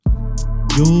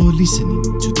You're listening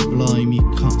to the Blimey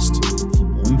Cast. For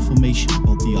more information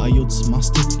about the IELTS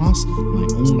Masterclass, my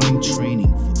online training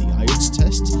for the IELTS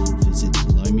test, visit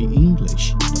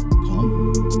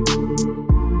blimeyenglish.com.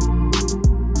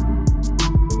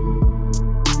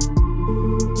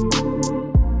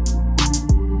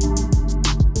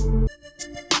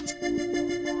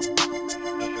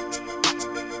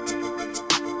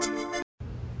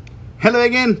 Hello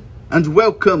again and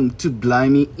welcome to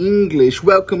Blimey English.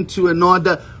 Welcome to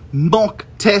another mock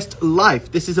test live.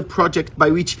 This is a project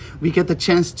by which we get the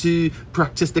chance to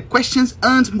practice the questions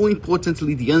and, more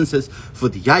importantly, the answers for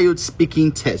the IELTS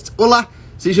speaking test. Olá,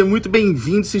 seja muito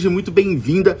bem-vindo, seja muito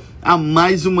bem-vinda a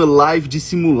mais uma live de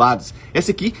simulados.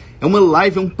 Essa aqui é uma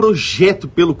live, é um projeto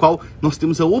pelo qual nós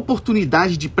temos a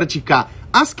oportunidade de praticar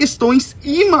as questões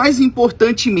e, mais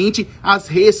importantemente, as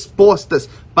respostas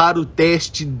para o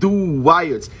teste do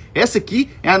IELTS. Essa aqui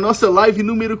é a nossa live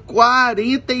número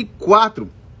 44.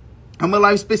 É uma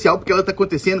live especial porque ela está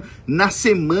acontecendo na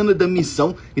semana da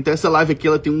missão. Então essa live aqui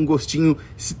ela tem um gostinho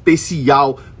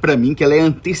especial para mim, que ela é a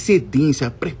antecedência,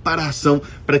 a preparação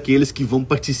para aqueles que vão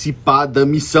participar da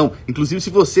missão. Inclusive, se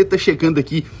você está chegando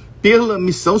aqui pela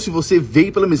missão, se você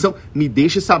veio pela missão, me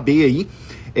deixa saber aí.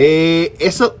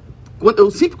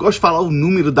 Eu sempre gosto de falar o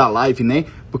número da live, né?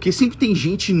 Porque sempre tem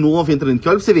gente nova entrando aqui.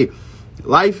 Olha pra você ver.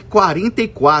 Live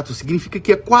 44 significa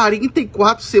que há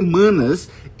 44 semanas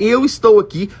eu estou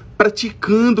aqui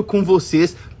praticando com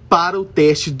vocês para o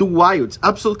teste do IELTS,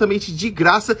 absolutamente de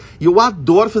graça, e eu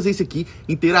adoro fazer isso aqui,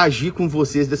 interagir com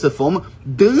vocês dessa forma,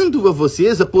 dando a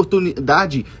vocês a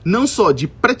oportunidade não só de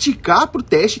praticar para o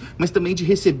teste, mas também de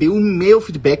receber o meu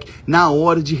feedback na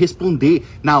hora de responder,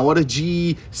 na hora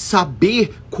de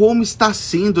saber como está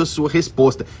sendo a sua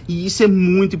resposta. E isso é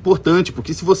muito importante,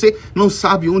 porque se você não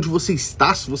sabe onde você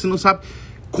está, se você não sabe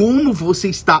como você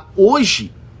está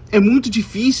hoje, é muito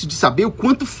difícil de saber o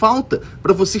quanto falta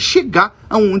para você chegar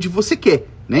aonde você quer,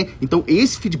 né? Então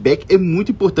esse feedback é muito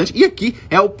importante e aqui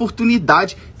é a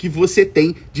oportunidade que você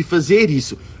tem de fazer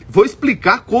isso. Vou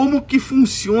explicar como que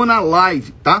funciona a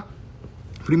live, tá?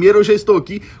 Primeiro, eu já estou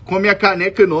aqui com a minha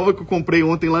caneca nova que eu comprei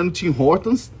ontem lá no Tim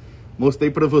Hortons.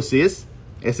 Mostrei para vocês.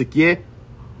 Essa aqui é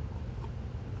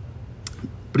a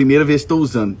primeira vez que estou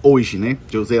usando, hoje, né?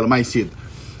 Já usei ela mais cedo.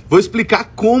 Vou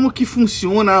explicar como que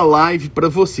funciona a live para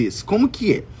vocês. Como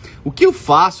que é? O que eu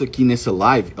faço aqui nessa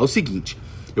live é o seguinte.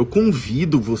 Eu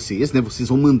convido vocês, né? Vocês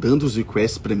vão mandando os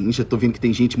requests para mim. Já tô vendo que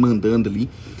tem gente mandando ali.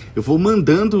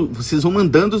 Vocês vão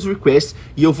mandando os requests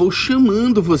e eu vou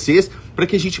chamando vocês para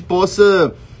que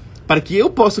eu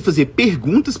possa fazer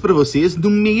perguntas para vocês no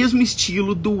mesmo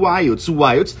estilo do IELTS. O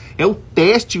IELTS é o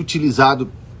teste utilizado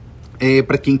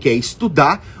para quem quer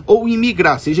estudar ou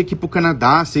imigrar, seja aqui para o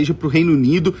Canadá, seja para o Reino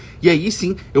Unido, e aí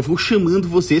sim eu vou chamando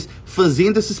vocês,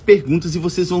 fazendo essas perguntas e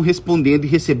vocês vão respondendo e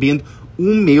recebendo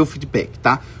o meu feedback,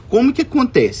 tá? Como que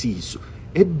acontece isso?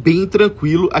 É bem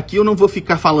tranquilo, aqui eu não vou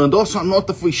ficar falando, sua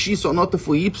nota foi X, sua nota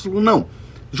foi Y, não.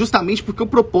 Justamente porque o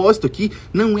propósito aqui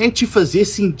não é te fazer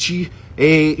sentir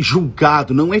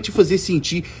julgado, não é te fazer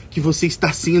sentir que você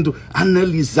está sendo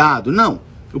analisado, não.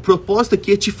 O propósito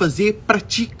aqui é te fazer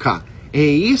praticar. É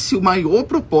esse o maior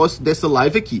propósito dessa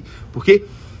live aqui. Porque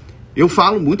eu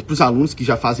falo muito para os alunos que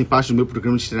já fazem parte do meu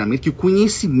programa de treinamento que o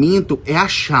conhecimento é a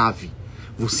chave.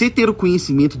 Você ter o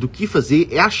conhecimento do que fazer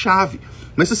é a chave.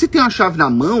 Mas se você tem uma chave na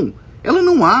mão, ela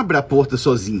não abre a porta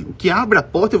sozinha. O que abre a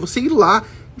porta é você ir lá,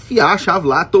 enfiar a chave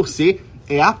lá, torcer.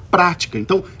 É a prática.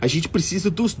 Então, a gente precisa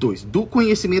dos dois, do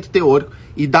conhecimento teórico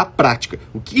e da prática.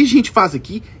 O que a gente faz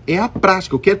aqui é a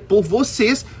prática. Eu quero pôr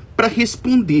vocês para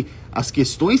responder as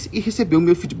questões e receber o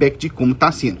meu feedback de como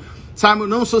está sendo. Simon,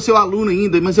 não sou seu aluno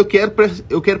ainda, mas eu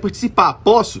quero participar.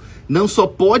 Posso? Não só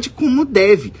pode, como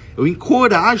deve. Eu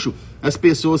encorajo as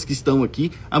pessoas que estão aqui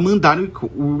a mandarem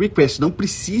o request. Não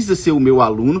precisa ser o meu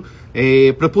aluno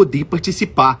para poder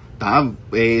participar, tá?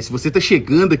 Se você está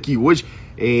chegando aqui hoje,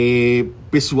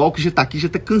 pessoal que já está aqui já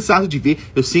está cansado de ver.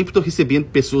 Eu sempre estou recebendo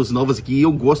pessoas novas aqui e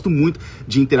eu gosto muito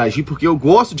de interagir, porque eu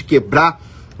gosto de quebrar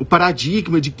o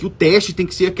paradigma de que o teste tem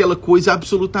que ser aquela coisa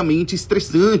absolutamente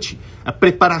estressante. A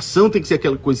preparação tem que ser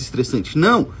aquela coisa estressante.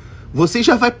 Não, você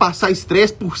já vai passar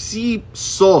estresse por si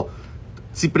só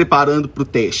se preparando para o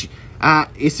teste.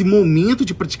 Esse momento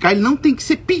de praticar ele não tem que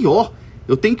ser pior.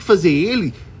 Eu tenho que fazer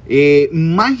ele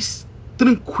mais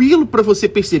tranquilo para você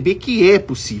perceber que é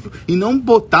possível e não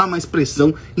botar mais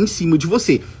pressão em cima de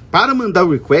você. Para mandar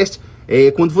o request,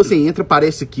 quando você entra,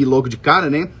 aparece aqui logo de cara,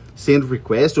 né? Send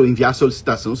request ou enviar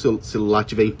solicitação, se o celular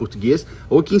tiver em português,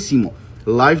 ou aqui em cima, ó,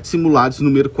 live de simulados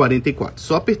número 44.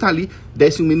 Só apertar ali,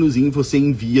 desce um menuzinho e você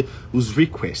envia os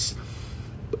requests.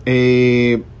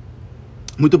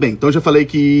 Muito bem, então já falei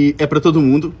que é para todo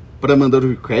mundo, para mandar o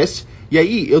request. E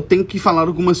aí eu tenho que falar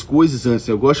algumas coisas antes,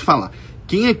 eu gosto de falar.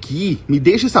 Quem aqui, me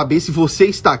deixa saber se você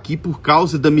está aqui por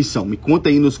causa da missão. Me conta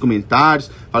aí nos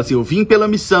comentários, fala assim, eu vim pela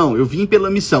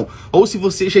missão. Ou se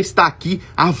você já está aqui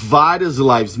há várias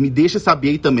lives, me deixa saber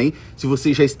aí também se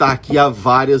você já está aqui há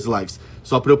várias lives.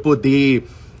 Só para eu poder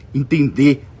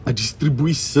entender a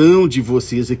distribuição de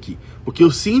vocês aqui. Porque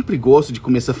eu sempre gosto de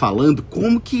começar falando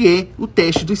como que é o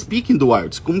teste do Speaking do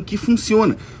IELTS, como que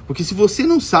funciona. Porque se você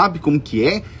não sabe como que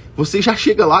é, você já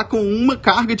chega lá com uma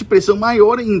carga de pressão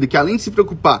maior ainda, que além de se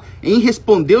preocupar em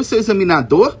responder o seu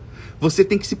examinador, você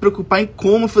tem que se preocupar em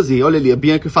como fazer. Olha ali, a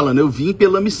Bianca falando, eu vim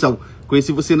pela missão.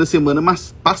 Conheci você na semana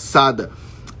passada.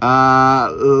 A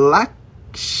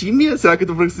Lakshmia, será que eu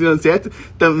estou pronunciando certo?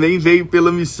 Também veio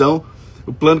pela missão.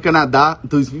 O Plano Canadá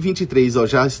 2023, ó,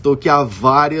 já estou aqui há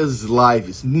várias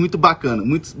lives. Muito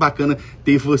bacana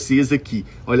ter vocês aqui.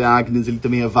 Olha, a Agnes, ele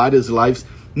também há várias lives.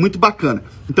 Muito bacana.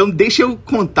 Então, deixa eu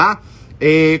contar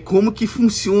como que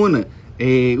funciona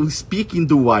o speaking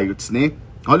do IELTS, né?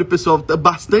 Olha, pessoal, tá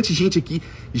bastante gente aqui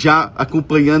já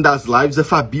acompanhando as lives. A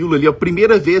Fabíola ali, ó,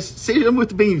 primeira vez. Seja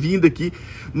muito bem-vinda aqui.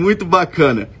 Muito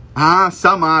bacana. Ah,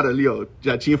 Samara ali, ó,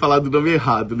 já tinha falado o nome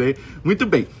errado, né? Muito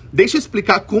bem. Deixa eu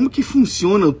explicar como que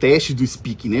funciona o teste do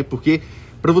speaking, né? Porque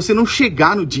para você não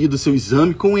chegar no dia do seu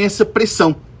exame com essa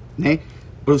pressão, né?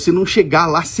 Para você não chegar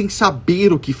lá sem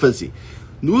saber o que fazer.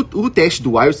 O teste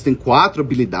do IELTS tem 4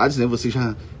 habilidades, né? Você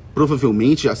já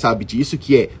provavelmente já sabe disso,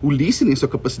 que é o listening, sua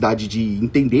capacidade de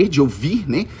entender, de ouvir,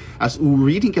 né? O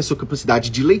reading, que é a sua capacidade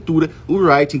de leitura, o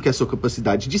writing, que é a sua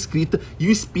capacidade de escrita, e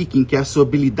o speaking, que é a sua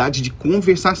habilidade de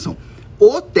conversação.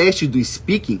 O teste do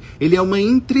speaking, ele é uma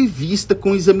entrevista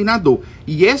com o examinador.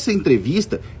 E essa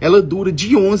entrevista, ela dura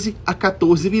de 11 a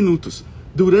 14 minutos.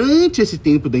 Durante esse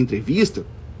tempo da entrevista,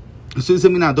 o seu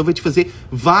examinador vai te fazer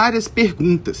várias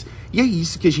perguntas. E é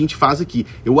isso que a gente faz aqui.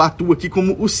 Eu atuo aqui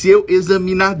como o seu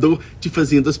examinador, te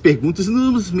fazendo as perguntas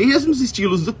nos mesmos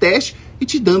estilos do teste e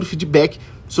te dando feedback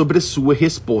sobre a sua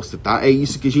resposta, tá? É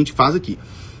isso que a gente faz aqui.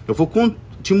 Eu vou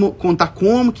te contar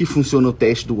como que funciona o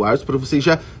teste do IELTS para você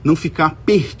já não ficar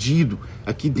perdido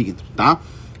aqui dentro, tá?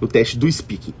 O teste do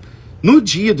speaking. No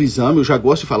dia do exame, eu já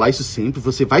gosto de falar isso sempre,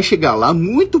 você vai chegar lá,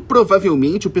 muito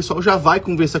provavelmente o pessoal já vai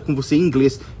conversar com você em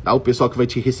inglês, tá? O pessoal que vai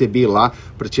te receber lá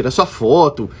para tirar sua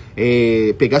foto,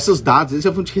 pegar seus dados, eles já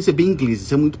vão te receber em inglês,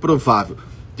 isso é muito provável.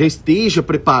 Já esteja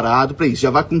preparado para isso, já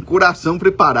vai com o coração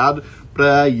preparado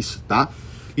para isso, tá?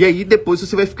 E aí depois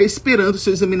você vai ficar esperando o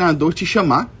seu examinador te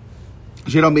chamar.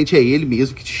 Geralmente é ele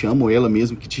mesmo que te chama, ou ela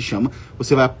mesmo que te chama,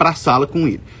 você vai para a sala com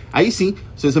ele. Aí sim,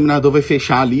 o seu examinador vai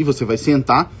fechar ali, você vai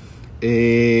sentar,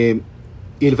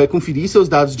 ele vai conferir seus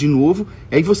dados de novo,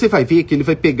 aí você vai ver que ele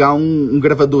vai pegar um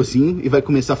gravadorzinho e vai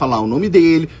começar a falar o nome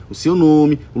dele, o seu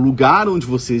nome, o lugar onde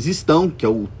vocês estão, que é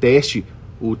o test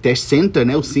center,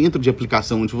 né, o centro de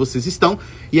aplicação onde vocês estão,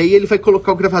 e aí ele vai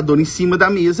colocar o gravador em cima da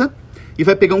mesa e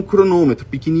vai pegar um cronômetro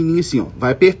pequenininho assim, ó,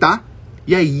 vai apertar,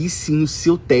 e aí sim o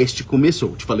seu teste começou.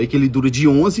 Eu te falei que ele dura de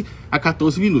 11 a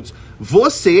 14 minutos.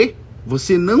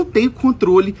 Você não tem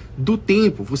controle do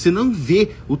tempo, você não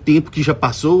vê o tempo que já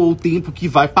passou ou o tempo que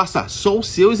vai passar. Só o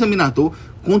seu examinador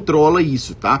controla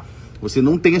isso, tá? Você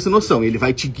não tem essa noção, ele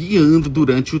vai te guiando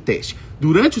durante o teste.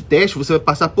 Durante o teste, você vai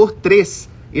passar por 3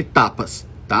 etapas,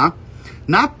 tá?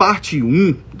 Na parte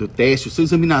 1 do teste, o seu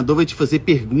examinador vai te fazer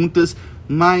perguntas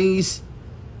mais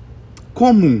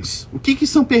comuns. O que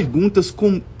são perguntas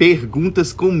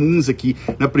comuns aqui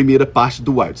na primeira parte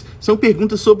do IELTS? São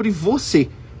perguntas sobre você.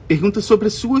 Perguntas sobre a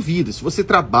sua vida, se você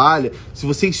trabalha, se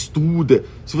você estuda,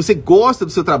 se você gosta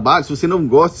do seu trabalho, se você não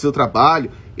gosta do seu trabalho,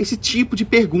 esse tipo de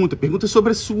pergunta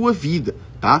sobre a sua vida,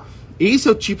 tá? Esse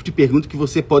é o tipo de pergunta que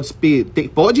você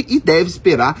pode e deve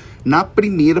esperar na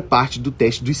primeira parte do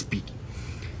teste do speaking.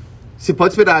 Você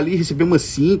pode esperar ali receber umas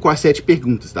 5 a 7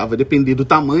 perguntas, tá? Vai depender do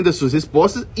tamanho das suas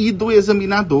respostas e do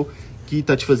examinador que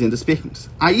está te fazendo as perguntas.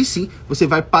 Aí sim, você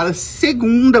vai para a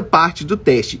segunda parte do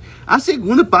teste. A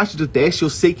segunda parte do teste, eu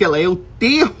sei que ela é o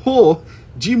terror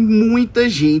de muita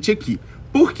gente aqui.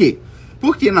 Por quê?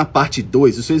 Porque na parte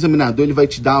 2, o seu examinador ele vai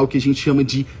te dar o que a gente chama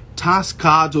de task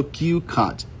card ou cue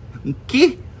card. O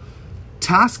quê?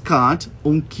 Task card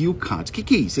ou um cue card. O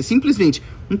que é isso? É simplesmente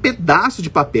um pedaço de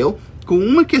papel com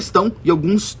uma questão e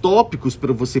alguns tópicos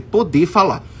para você poder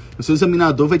falar. O seu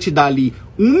examinador vai te dar ali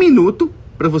 1 minuto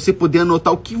para você poder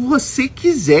anotar o que você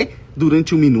quiser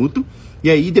durante 1 minuto. E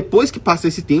aí, depois que passa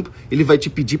esse tempo, ele vai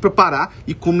te pedir para parar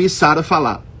e começar a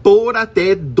falar por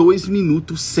até 2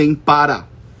 minutos sem parar.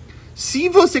 Se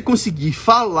você conseguir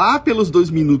falar pelos 2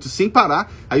 minutos sem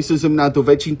parar, aí o seu examinador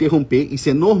vai te interromper. Isso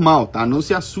é normal, tá? Não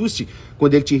se assuste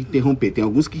quando ele te interromper. Tem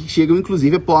alguns que chegam,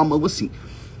 inclusive, a pôr a mão assim.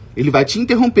 Ele vai te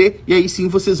interromper e aí sim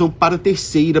vocês vão para a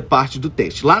terceira parte do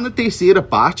teste. Lá na terceira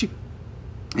parte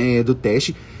do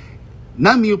teste,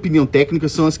 na minha opinião técnica,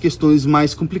 são as questões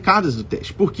mais complicadas do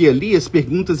teste. Porque ali as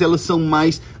perguntas elas são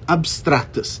mais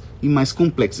abstratas e mais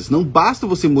complexas. Não basta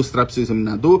você mostrar para o seu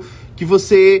examinador que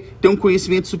você tem um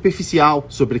conhecimento superficial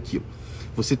sobre aquilo.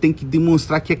 Você tem que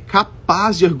demonstrar que é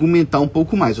capaz de argumentar um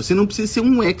pouco mais. Você não precisa ser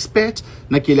um expert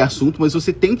naquele assunto, mas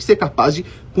você tem que ser capaz de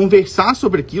conversar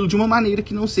sobre aquilo de uma maneira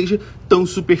que não seja tão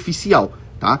superficial,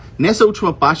 tá? Nessa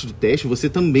última parte do teste, você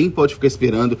também pode ficar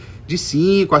esperando de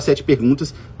 5 a 7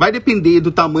 perguntas. Vai depender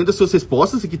do tamanho das suas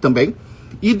respostas aqui também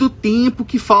e do tempo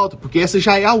que falta, porque essa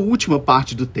já é a última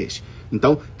parte do teste.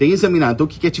 Então, tem examinador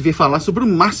que quer te ver falar sobre o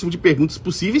máximo de perguntas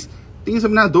possíveis. Tem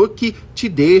examinador que te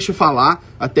deixa falar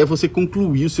até você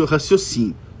concluir o seu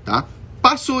raciocínio, tá?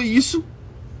 Passou isso,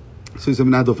 seu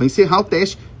examinador vai encerrar o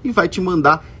teste e vai te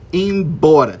mandar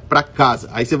embora para casa.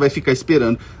 Aí você vai ficar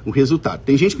esperando o resultado.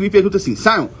 Tem gente que me pergunta assim,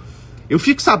 Simon, eu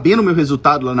fico sabendo o meu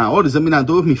resultado lá na hora, o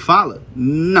examinador me fala?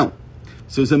 Não.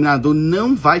 Seu examinador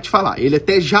não vai te falar. Ele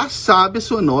até já sabe a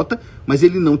sua nota, mas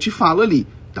ele não te fala ali,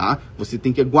 tá? Você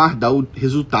tem que aguardar o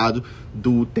resultado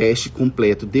do teste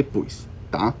completo depois,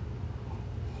 tá?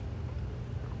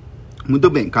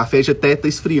 Muito bem, o café já até está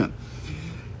esfriando.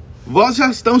 Nós já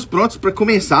estamos prontos para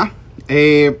começar.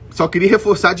 Só queria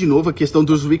reforçar de novo a questão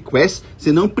dos requests.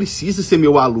 Você não precisa ser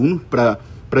meu aluno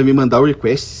para me mandar o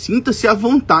request. Sinta-se à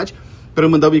vontade para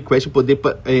mandar o request e poder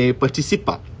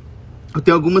participar. Eu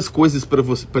tenho algumas coisas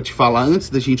para te falar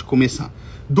antes da gente começar.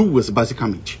 2,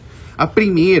 basicamente. A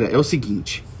primeira é o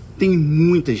seguinte. Tem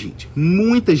muita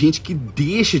gente que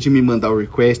deixa de me mandar o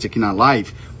request aqui na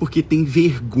live porque tem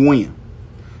vergonha.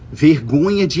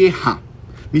 Vergonha de errar.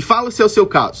 Me fala se é o seu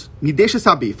caso. Me deixa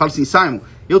saber. Fala assim, Simon,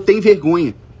 eu tenho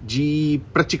vergonha de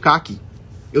praticar aqui.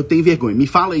 Eu tenho vergonha. Me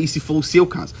fala aí se for o seu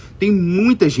caso. Tem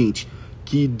muita gente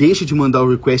que deixa de mandar o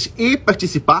request e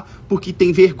participar porque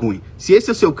tem vergonha. Se esse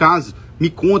é o seu caso, me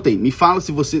conta aí. Me fala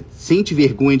se você sente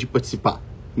vergonha de participar.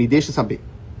 Me deixa saber.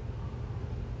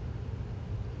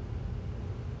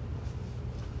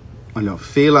 Olha, ó,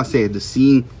 Fê Lacerda,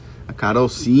 sim. A Carol,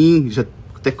 sim. Já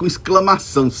até com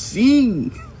exclamação,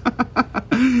 sim!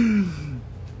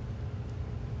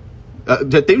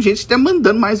 Já tem gente até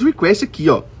mandando mais request aqui,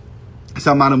 ó.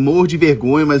 Samara, morro de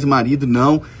vergonha, mas o marido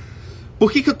não.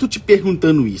 Por que eu tô te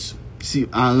perguntando isso? Se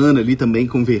a Ana ali também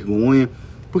com vergonha.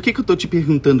 Por que eu tô te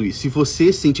perguntando isso? Se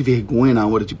você sente vergonha na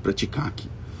hora de praticar aqui.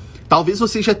 Talvez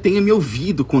você já tenha me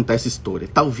ouvido contar essa história.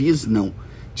 Talvez não.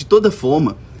 De toda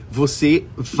forma, você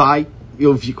vai me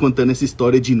ouvir contando essa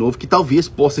história de novo, que talvez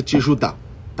possa te ajudar.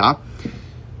 Tá?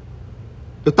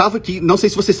 Eu tava aqui, não sei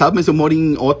se você sabe, mas eu moro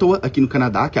em Ottawa, aqui no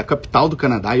Canadá, que é a capital do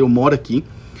Canadá, eu moro aqui.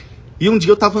 E um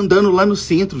dia eu tava andando lá no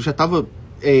centro, já tava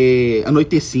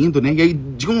anoitecendo, né? E aí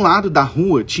de um lado da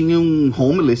rua tinha um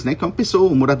homeless, né? Que é uma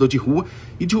pessoa, um morador de rua.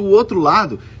 E do outro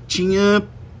lado tinha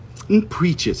um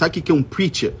preacher. Sabe o que é um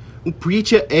preacher? Um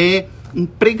preacher é um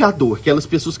pregador, aquelas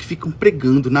pessoas que ficam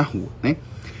pregando na rua, né?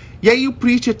 E aí o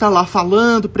preacher tá lá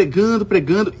falando,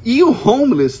 pregando, e o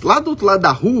homeless, lá do outro lado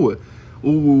da rua,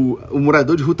 o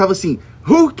morador de rua tava assim,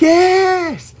 who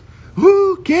cares?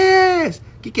 Who cares?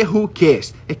 O que é who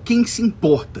cares? É quem se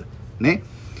importa, né?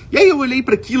 E aí eu olhei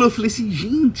para aquilo e falei assim,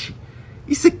 gente,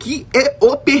 isso aqui é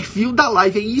o perfil da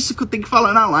live, é isso que eu tenho que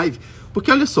falar na live.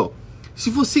 Porque olha só,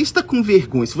 se você está com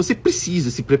vergonha, se você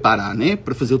precisa se preparar, né,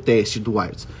 para fazer o teste do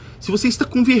IELTS, se você está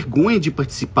com vergonha de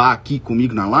participar aqui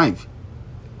comigo na live,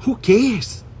 who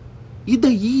cares? E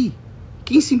daí?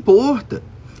 Quem se importa?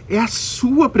 É a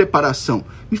sua preparação.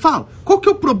 Me fala, qual que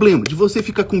é o problema de você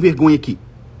ficar com vergonha aqui?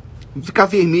 Ficar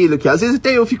vermelho aqui. Às vezes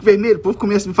até eu fico vermelho, o povo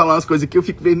começa a me falar umas coisas aqui, eu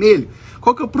fico vermelho.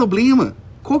 Qual que é o problema?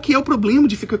 Qual que é o problema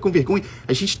de ficar com vergonha?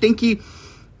 A gente tem que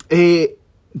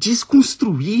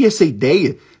desconstruir essa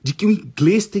ideia de que o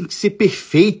inglês tem que ser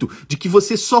perfeito, de que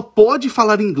você só pode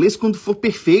falar inglês quando for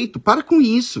perfeito. Para com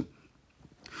isso.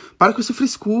 Para com essa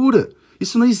frescura.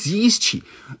 Isso não existe.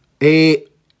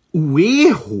 O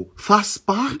erro faz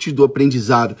parte do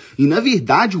aprendizado. E, na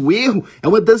verdade, o erro é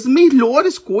uma das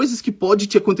melhores coisas que pode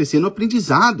te acontecer no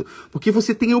aprendizado. Porque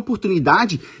você tem a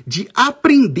oportunidade de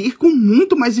aprender com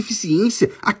muito mais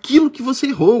eficiência aquilo que você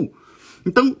errou.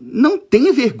 Então, não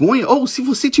tenha vergonha. Ou, se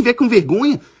você tiver com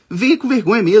vergonha, venha com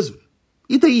vergonha mesmo.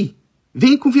 E daí?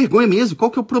 Venha com vergonha mesmo. Qual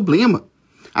que é o problema?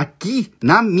 Aqui,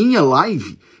 na minha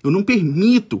live, eu não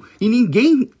permito, e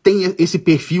ninguém tem esse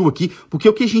perfil aqui, porque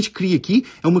o que a gente cria aqui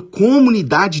é uma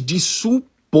comunidade de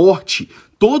suporte.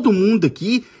 Todo mundo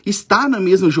aqui está na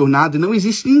mesma jornada. Não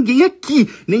existe ninguém aqui,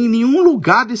 nem em nenhum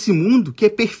lugar desse mundo que é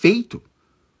perfeito.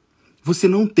 Você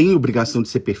não tem obrigação de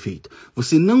ser perfeito.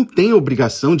 Você não tem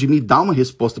obrigação de me dar uma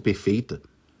resposta perfeita.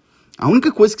 A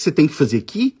única coisa que você tem que fazer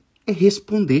aqui é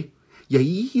responder. E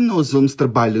aí nós vamos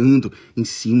trabalhando em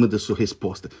cima da sua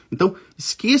resposta. Então,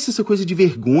 esqueça essa coisa de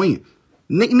vergonha.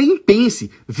 Nem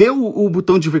pense. Vê o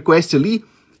botão de request ali,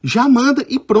 já manda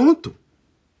e pronto.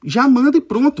 Já manda e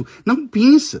pronto. Não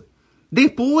pensa.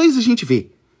 Depois a gente vê,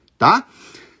 tá?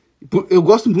 Eu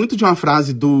gosto muito de uma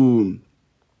frase do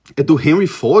Henry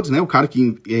Ford, né? O cara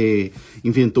que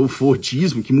inventou o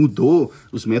Fordismo, que mudou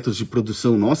os métodos de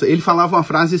produção nossa. Ele falava uma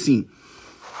frase assim: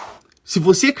 se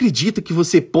você acredita que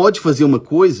você pode fazer uma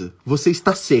coisa, você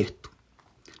está certo.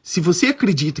 Se você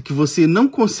acredita que você não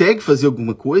consegue fazer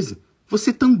alguma coisa,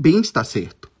 você também está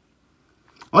certo.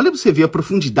 Olha para você ver a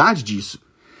profundidade disso.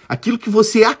 Aquilo que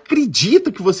você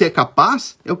acredita que você é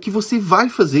capaz é o que você vai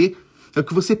fazer, é o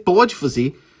que você pode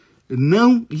fazer.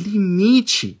 Não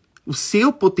limite o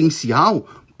seu potencial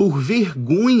por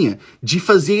vergonha de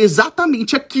fazer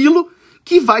exatamente aquilo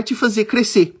que vai te fazer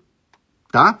crescer,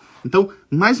 tá? Então,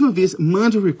 mais uma vez,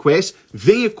 mande o request,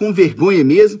 venha com vergonha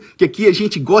mesmo, que aqui a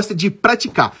gente gosta de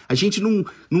praticar. A gente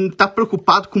não tá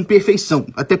preocupado com perfeição,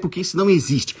 até porque isso não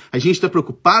existe. A gente está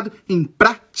preocupado em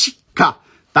praticar,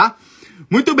 tá?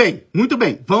 Muito bem, muito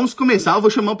bem. Vamos começar, eu vou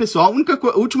chamar o pessoal.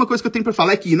 A última coisa que eu tenho para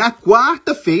falar é que na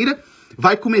quarta-feira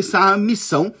vai começar a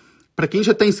missão. Para quem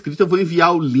já está inscrito, eu vou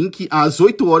enviar o link às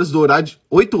 8 horas do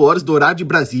horário de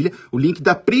Brasília, o link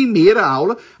da primeira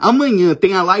aula. Amanhã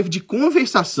tem a live de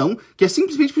conversação, que é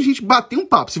simplesmente para a gente bater um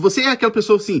papo. Se você é aquela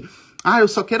pessoa assim, eu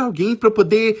só quero alguém para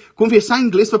poder conversar em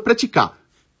inglês para praticar,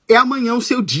 é amanhã o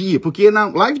seu dia, porque na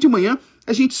live de manhã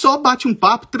a gente só bate um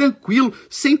papo tranquilo,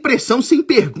 sem pressão, sem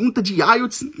pergunta de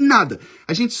IELTS, nada.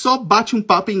 A gente só bate um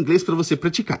papo em inglês para você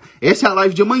praticar. Essa é a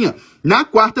live de amanhã. Na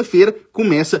quarta-feira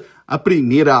começa a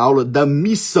primeira aula da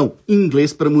missão em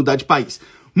inglês para mudar de país.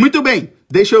 Muito bem,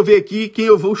 deixa eu ver aqui quem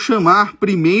eu vou chamar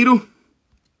primeiro.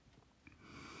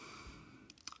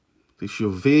 Deixa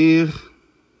eu ver.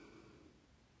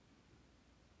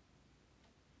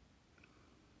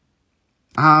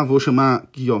 Vou chamar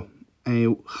aqui, ó.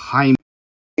 O Jaime.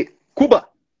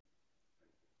 Cuba.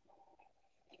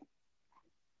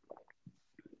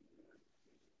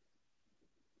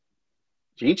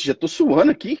 Gente, já tô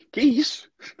suando aqui. Que isso?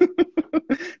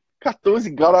 14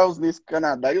 graus nesse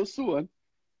Canadá e eu suando.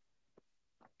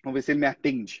 Vamos ver se ele me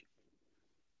atende.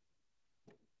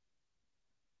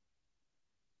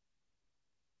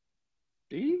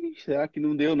 Ih, será que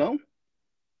não deu, não?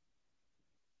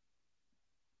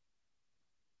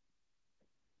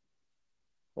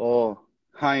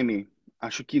 Jaime,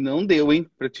 acho que não deu, hein,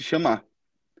 para te chamar.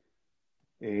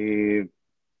 Vê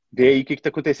aí o que está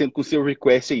acontecendo com o seu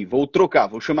request aí. Vou trocar,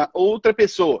 vou chamar outra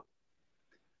pessoa.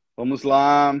 Vamos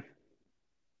lá.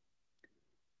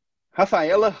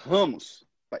 Rafaela Ramos.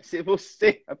 Vai ser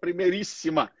você, a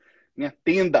primeiríssima. Me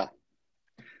atenda.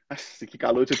 Nossa, que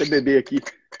calor. Deixa eu até beber aqui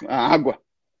a água.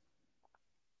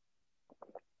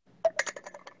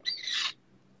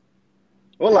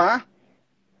 Olá.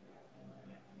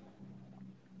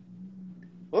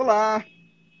 Olá.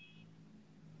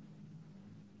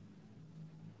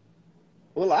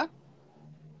 Olá.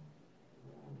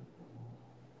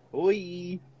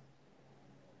 Oi.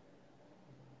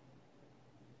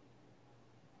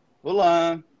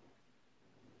 Olá.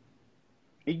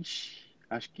 Ixi,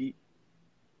 acho que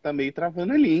tá meio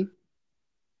travando ali, hein?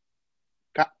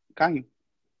 Caiu.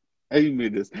 Ai, meu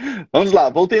Deus. Vamos lá,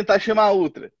 vou tentar chamar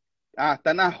outra.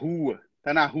 Tá na rua.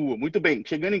 Tá na rua. Muito bem.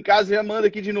 Chegando em casa, já manda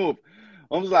aqui de novo.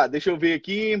 Vamos lá, deixa eu ver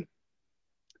aqui.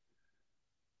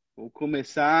 Vou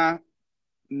começar.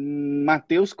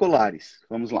 Matheus Colares.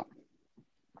 Vamos lá.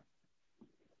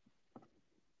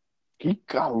 Que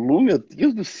calor, meu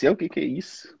Deus do céu. O que é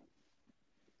isso?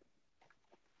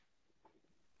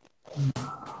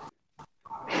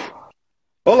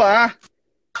 Olá.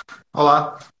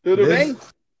 Olá. Tudo bem?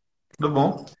 Tudo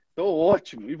bom? Tô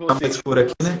ótimo. E Tá você? meio escuro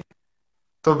aqui, né?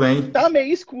 Tô bem. Tá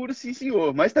meio escuro, sim,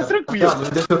 senhor. Mas tá tranquilo.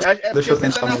 Deixa eu você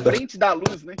tentar tá na mudar. frente da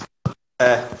luz, né?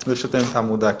 Deixa eu tentar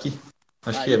mudar aqui.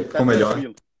 Acho que Aí, ficou melhor.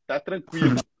 Tá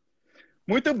tranquilo.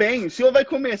 Muito bem, o senhor vai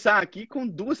começar aqui com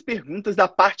 2 perguntas da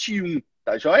parte 1,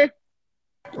 tá joia?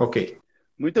 Ok.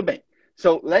 Muito bem.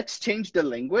 So, let's change the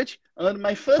language. And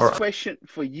my first question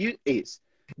for you is,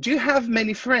 do you have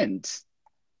many friends?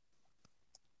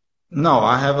 No,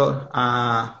 I have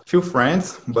a few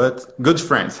friends, but good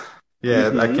friends.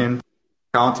 Yeah, I can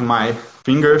count my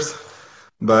fingers,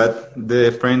 but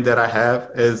the friend that I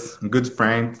have is good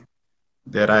friend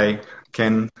that I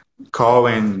can call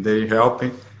and they help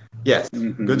me. Yes,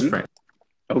 good friend.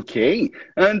 Okay.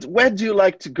 And where do you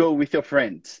like to go with your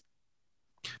friends?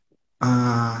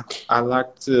 I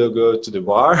like to go to the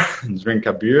bar and drink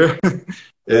a beer.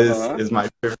 Is my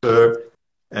preferred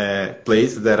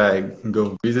place that I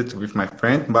go visit with my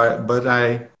friend. But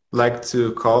I like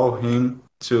to call him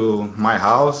to my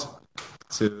house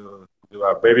to do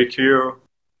a barbecue.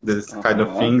 This kind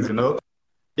of things, you know.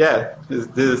 Yeah,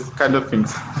 this kind of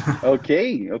things.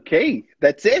 Ok.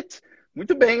 That's it.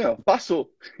 Muito bem, ó.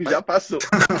 Passou. Já passou.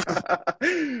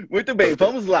 Muito bem,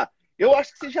 vamos lá. Eu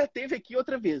acho que você já esteve aqui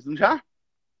outra vez, não já?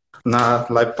 Na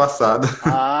live passada.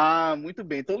 Ah, muito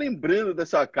bem. Tô lembrando da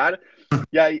sua cara.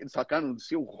 E aí, sua cara, do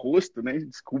seu rosto, né?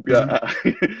 Desculpe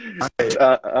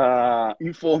a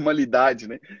informalidade,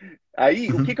 né?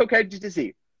 Aí, o que eu quero te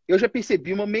dizer? Eu já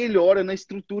percebi uma melhora na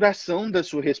estruturação da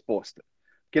sua resposta.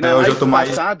 Porque na live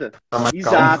passada...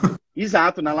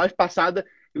 Exato. Na live passada,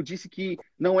 eu disse que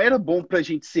não era bom para a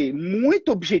gente ser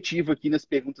muito objetivo aqui nas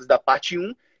perguntas da parte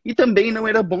 1 e também não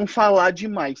era bom falar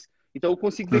demais. Então, eu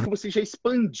consigo ver que você já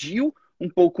expandiu um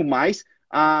pouco mais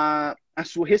a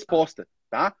sua resposta,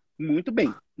 tá? Muito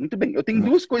bem. Eu tenho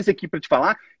duas coisas aqui para te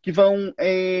falar que vão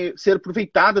ser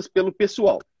aproveitadas pelo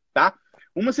pessoal, tá?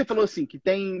 Uma, você falou assim, que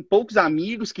tem poucos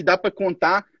amigos que dá para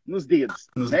contar nos dedos,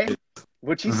 né?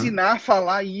 Vou te ensinar a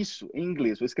falar isso em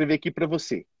inglês. Vou escrever aqui para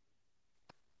você.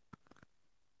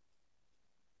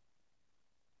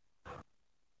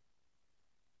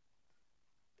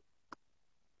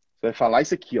 Você vai falar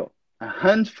isso aqui, ó. A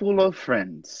handful of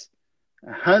friends.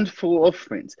 A handful of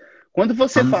friends. Quando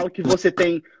você fala que você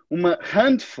tem uma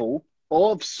handful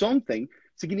of something,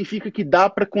 significa que dá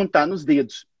para contar nos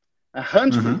dedos. A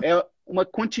handful é uma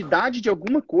quantidade de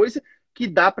alguma coisa que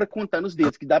dá para contar nos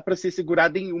dedos, que dá para ser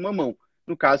segurada em uma mão.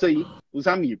 No caso aí, os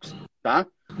amigos, tá?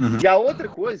 E a outra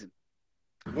coisa,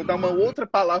 vou dar uma outra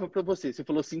palavra para você. Você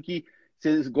falou assim que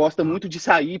você gosta muito de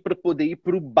sair para poder ir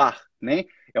para o bar, né?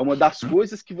 É uma das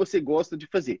coisas que você gosta de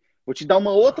fazer. Vou te dar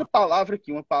uma outra palavra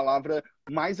aqui, uma palavra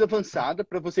mais avançada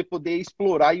para você poder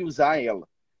explorar e usar ela.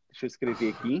 Deixa eu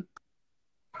escrever aqui.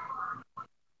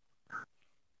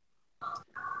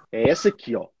 É essa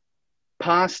aqui, ó.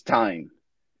 Pastime.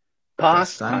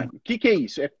 Pastime. O que é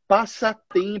isso? É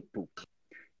passatempo.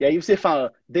 E aí você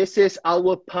fala, this is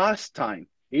our pastime.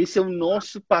 Esse é o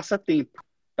nosso passatempo,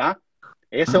 tá?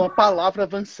 Essa é uma palavra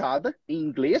avançada em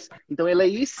inglês, então ela é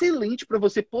excelente para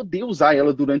você poder usar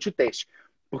ela durante o teste.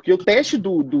 Porque o teste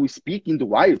do Speaking,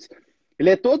 do IELTS,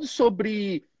 ele é todo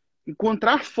sobre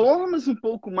encontrar formas um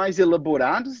pouco mais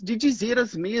elaboradas de dizer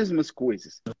as mesmas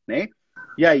coisas, né?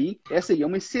 E aí, essa aí é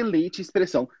uma excelente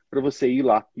expressão para você ir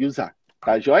lá e usar.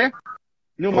 Tá joia?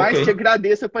 No mais, te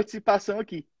agradeço a participação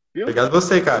aqui. Viu? Obrigado a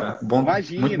você, cara. Bom,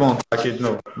 imagina. Muito bom estar aqui de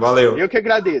novo. Valeu. Eu que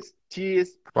agradeço.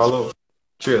 Cheers. Falou.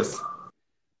 Cheers.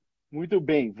 Muito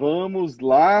bem, vamos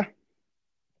lá. Deixa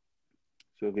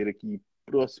eu ver aqui.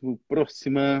 Próxima.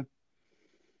 Deixa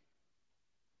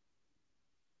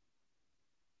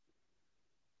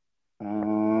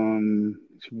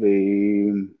eu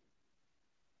ver.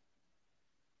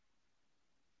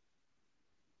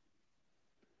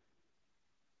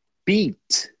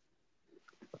 Pete.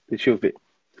 Deixa eu ver.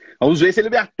 Vamos ver se ele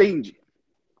me atende.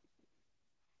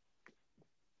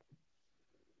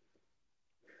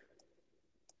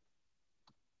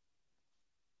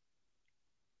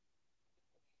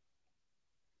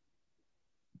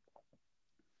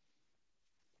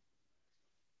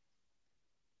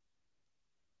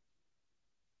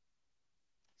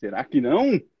 Será que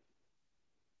não?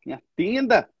 Me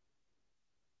atenda.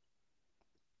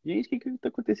 Gente, o que está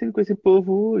acontecendo com esse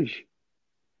povo hoje?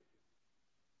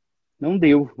 Não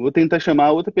deu. Vou tentar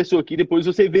chamar outra pessoa aqui, depois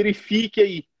você verifique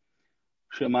aí.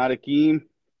 Vou chamar aqui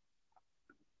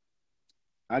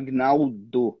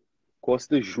Agnaldo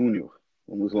Costa Júnior.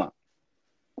 Vamos lá.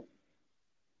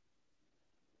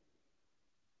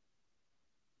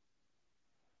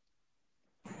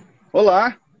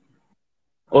 Olá.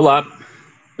 Olá.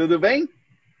 Tudo bem?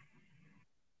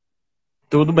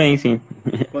 Tudo bem, sim.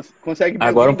 Consegue me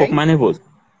Agora ouvir um pouco bem? mais nervoso.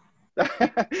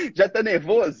 Já tá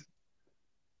nervoso?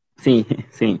 Sim.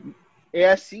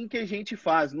 É assim que a gente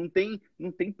faz. Não tem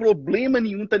problema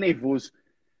nenhum tá nervoso.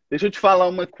 Deixa eu te falar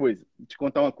uma coisa. Te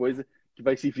contar uma coisa que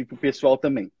vai servir pro pessoal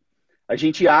também. A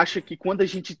gente acha que quando a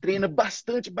gente treina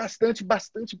bastante,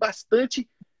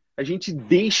 a gente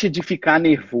deixa de ficar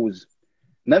nervoso.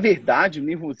 Na verdade, o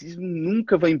nervosismo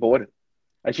nunca vai embora.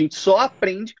 A gente só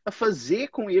aprende a fazer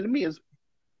com ele mesmo.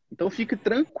 Então fique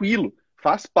tranquilo,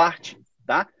 faz parte,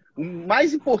 tá? O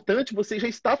mais importante você já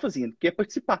está fazendo, que é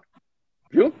participar.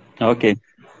 Viu? Ok.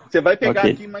 Você vai pegar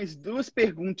aqui mais duas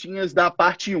perguntinhas da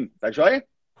parte 1, tá joia?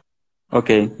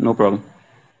 Okay, no problem.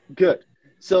 Good.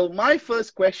 So my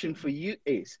first question for you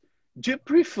is, do you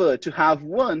prefer to have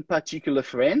one particular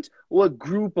friend or a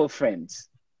group of friends?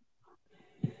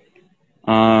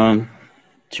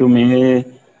 To me,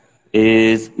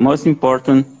 is most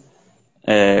important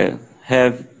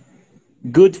have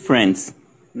good friends,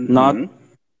 not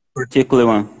particular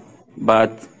one.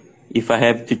 But if I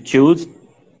have to choose,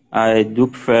 I do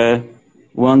prefer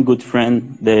one good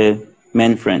friend, the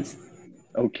many friends.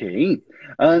 Okay.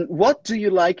 And what do you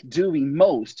like doing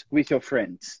most with your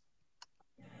friends?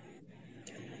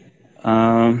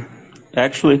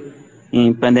 Actually,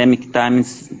 in pandemic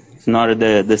times, it's not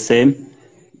the same,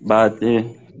 but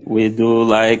we do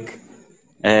like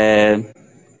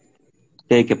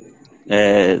take a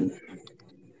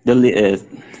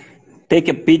take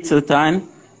a pizza time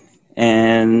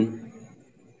and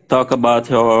talk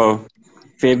about our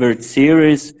favorite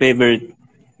series, favorite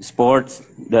sports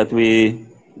that we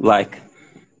like.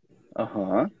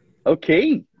 Aham.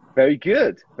 Ok. Very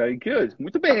good. Very good.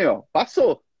 Muito bem, ó.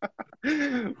 Passou.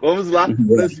 Vamos lá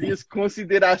para as minhas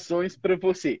considerações para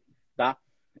você, tá?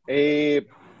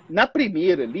 Na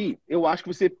primeira ali, eu acho que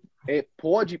você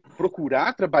pode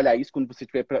procurar trabalhar isso quando você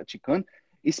estiver praticando,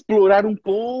 explorar um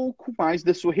pouco mais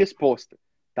da sua resposta,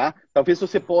 tá? Talvez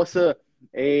você possa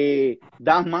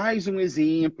dar mais um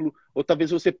exemplo, ou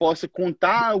talvez você possa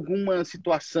contar alguma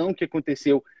situação que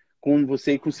aconteceu com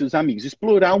você e com seus amigos.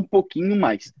 Explorar um pouquinho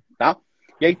mais, tá?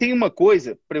 E aí tem uma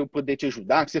coisa para eu poder te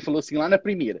ajudar, que você falou assim lá na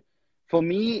primeira. For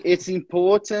me, it's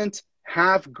important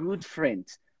have good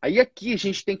friends. Aí aqui a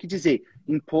gente tem que dizer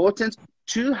important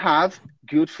to have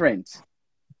good friends,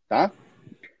 tá?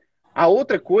 A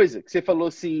outra coisa que você falou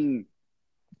assim,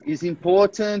 is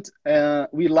important,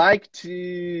 we like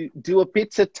to do a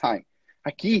pizza time.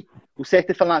 Aqui, o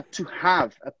certo é falar to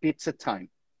have a pizza time,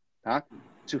 tá?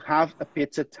 To have a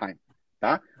pizza time,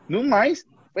 tá? No mais,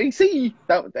 é isso aí,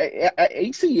 tá? É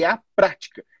isso aí, é a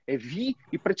prática. É vir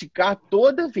e praticar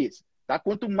toda vez, tá?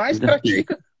 Quanto mais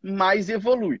pratica, mais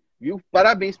evolui, viu?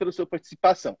 Parabéns pela sua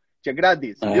participação. Te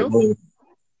agradeço, viu?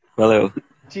 Valeu.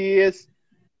 Cheers.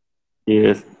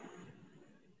 Cheers.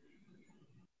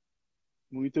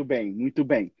 Muito bem, muito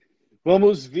bem.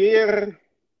 Vamos ver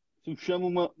se eu chamo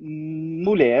uma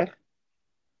mulher.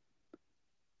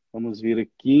 Vamos ver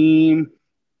aqui.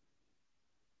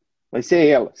 Vai ser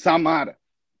ela, Samara.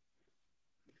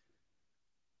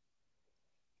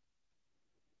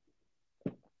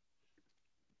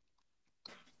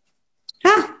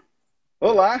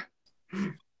 Olá.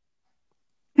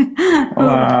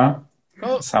 Olá,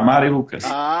 Oh. Samara e Lucas.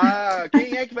 Ah,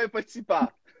 quem é que vai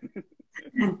participar?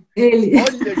 Ele.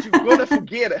 Olha, jogou na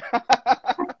fogueira.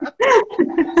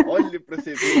 Olha pra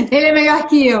você ver. Ele é melhor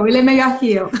que eu, ele é melhor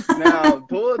que eu. Não,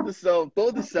 todos são.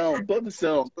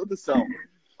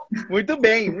 Muito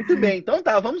bem, muito bem. Então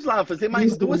tá, vamos lá, fazer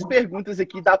mais duas perguntas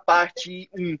aqui da parte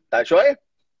 1, tá joia?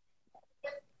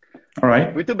 All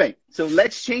right. Muito bem. So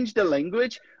let's change the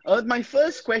language. And my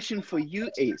first question for you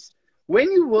is, when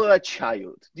you were a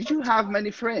child, did you have many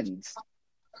friends?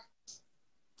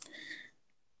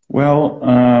 Well,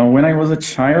 when I was a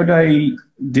child, I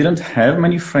didn't have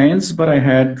many friends, but I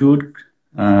had good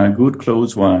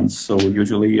close ones. So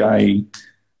usually I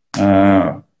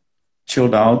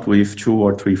chilled out with 2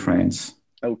 or 3 friends.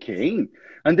 Okay.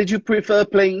 And did you prefer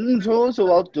playing indoors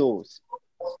or outdoors?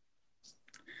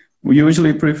 We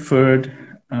usually preferred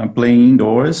playing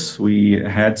indoors. We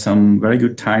had some very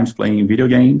good times playing video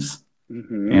games,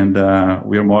 and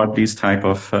we're more this type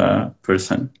of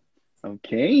person.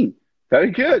 Ok.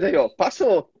 Very good. Aí, ó,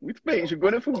 passou. Muito bem.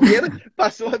 Jogou na fogueira,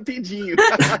 passou rapidinho.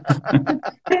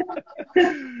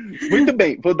 Muito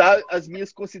bem. Vou dar as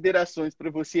minhas considerações para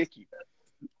você aqui.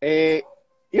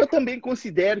 Eu também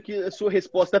considero que a sua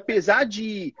resposta, apesar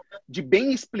de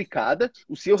bem explicada,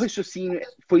 o seu raciocínio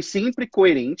foi sempre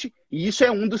coerente, e isso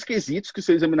é um dos quesitos que o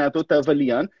seu examinador está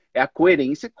avaliando, é a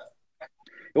coerência.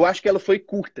 Eu acho que ela foi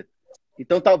curta.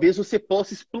 Então, talvez você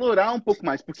possa explorar um pouco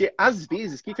mais, porque, às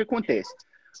vezes, o que acontece?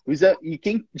 E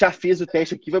quem já fez o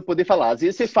teste aqui vai poder falar. Às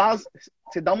vezes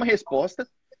você dá uma resposta,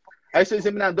 aí o seu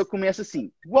examinador começa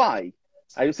assim, why?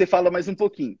 Aí você fala mais um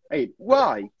pouquinho. Aí,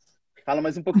 why? Fala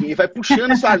mais um pouquinho. E vai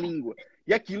puxando sua língua.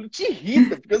 E aquilo te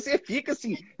irrita, porque você fica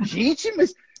assim, gente,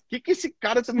 mas o que esse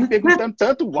cara tá me perguntando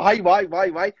tanto? Why?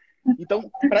 Então,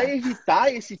 para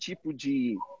evitar esse tipo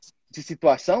de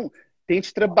situação,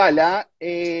 tente trabalhar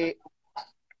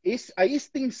a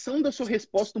extensão da sua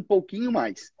resposta um pouquinho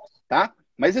mais, tá?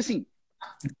 Mas assim,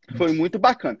 foi muito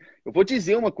bacana. Eu vou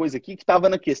dizer uma coisa aqui que estava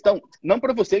na questão, não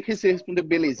para você que você respondeu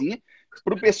belezinha,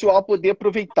 para o pessoal poder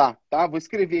aproveitar, tá? Vou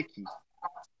escrever aqui.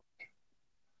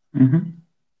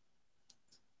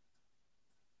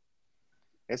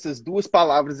 Essas duas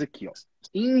palavras aqui, ó.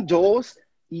 Indoors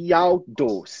e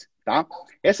outdoors, tá?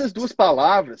 Essas duas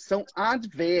palavras são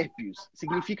advérbios.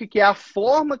 Significa que é a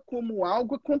forma como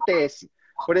algo acontece.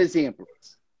 Por exemplo,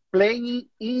 playing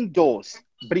indoors,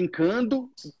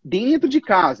 brincando dentro de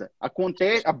casa.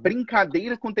 A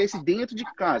brincadeira acontece dentro de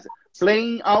casa.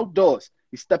 Playing outdoors,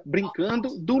 está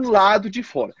brincando do lado de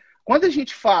fora. Quando a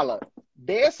gente fala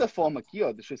dessa forma aqui,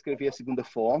 ó, deixa eu escrever a segunda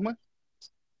forma.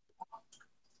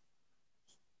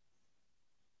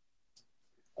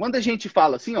 Quando a gente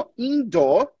fala assim, ó,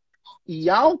 indoor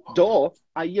e outdoor,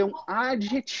 aí é um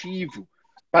adjetivo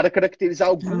para caracterizar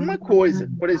alguma coisa.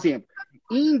 Por exemplo,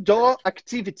 indoor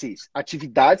activities,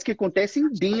 atividades que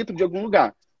acontecem dentro de algum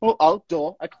lugar. Ou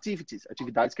outdoor activities,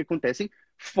 atividades que acontecem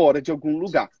fora de algum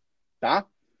lugar, tá?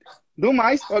 No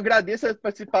mais, eu agradeço a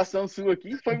participação sua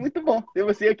aqui. Foi muito bom ter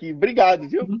você aqui. Obrigado,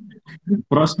 viu?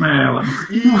 Próxima é ela.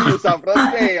 Isso, a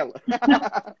próxima é ela.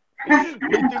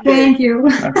 Muito bem. Thank you.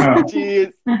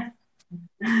 Cheers.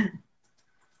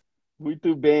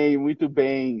 Muito bem, muito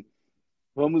bem.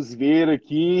 Vamos ver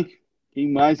aqui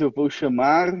quem mais eu vou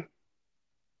chamar.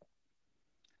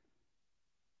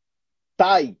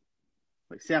 Thay.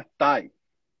 Vai ser a Thay.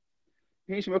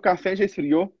 Gente, meu café já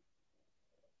esfriou.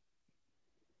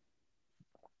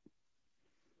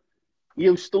 E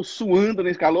eu estou suando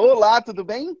nesse calor. Olá, tudo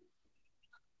bem?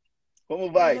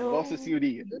 Como vai, Hello. Vossa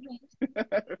Senhoria? Tudo bem.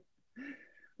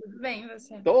 Tudo bem,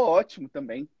 você? Tô ótimo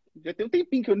também. Já tem um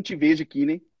tempinho que eu não te vejo aqui,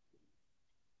 né?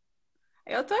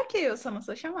 Eu tô aqui, eu só não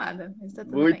sou chamada, mas tá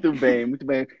tudo Muito bem. bem, muito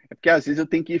bem. É porque às vezes eu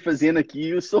tenho que ir fazendo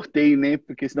aqui o sorteio, né?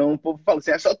 Porque senão o povo fala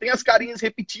assim, só tem as carinhas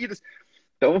repetidas.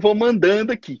 Então eu vou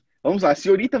mandando aqui. Vamos lá, a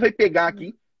senhorita vai pegar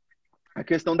aqui a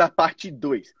questão da parte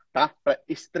 2, tá? Para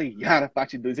estrear a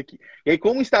parte 2 aqui. E aí,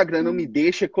 como o Instagram não me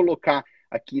deixa colocar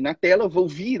aqui na tela, eu vou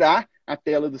virar a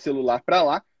tela do celular para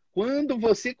lá. Quando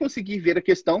você conseguir ver a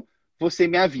questão, você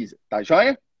me avisa, tá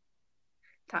joia?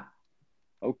 Tá.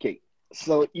 Okay.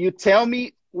 So you tell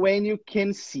me when you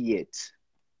can see it.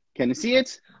 Can you see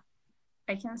it?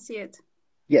 I can see it.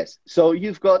 Yes. So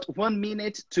you've got 1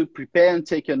 minute to prepare and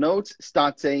take your notes.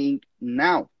 Start saying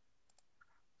now.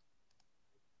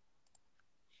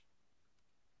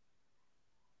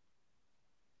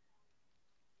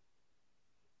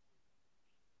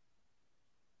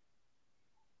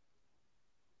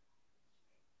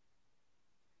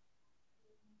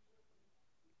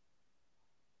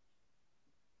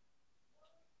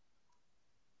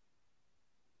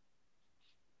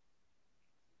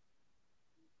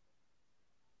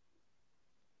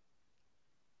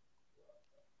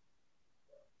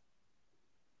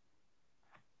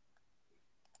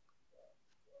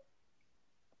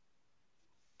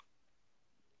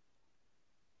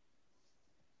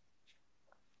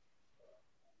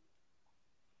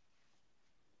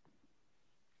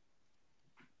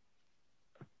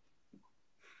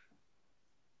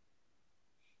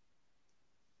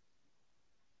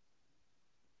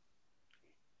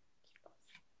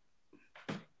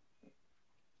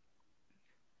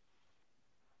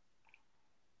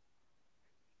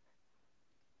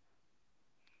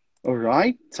 All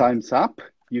right, time's up.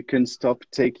 You can stop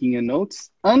taking your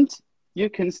notes and you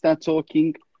can start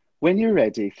talking when you're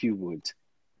ready, if you would.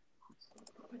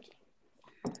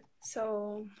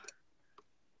 So,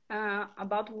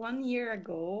 about 1 year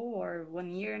ago or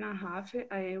 1 year and a half,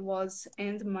 I was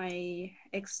in my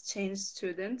exchange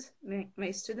student,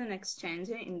 my student exchange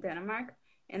in Denmark,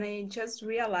 and I just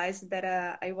realized that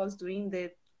I was doing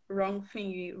the wrong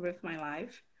thing with my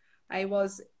life. I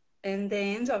was in the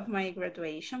end of my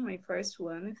graduation, my first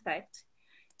one, in fact,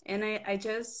 and I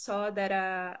just saw that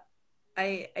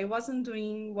I wasn't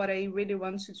doing what I really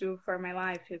want to do for my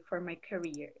life, for my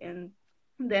career, and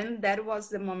then that was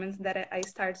the moment that I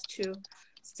started to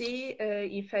see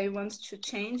if I want to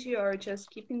change or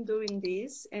just keeping doing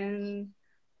this and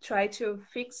try to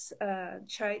fix,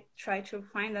 try to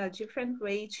find a different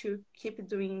way to keep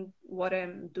doing what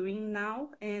I'm doing now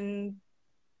and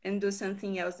do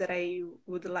something else that I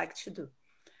would like to do.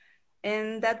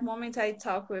 And that moment I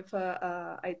spoke with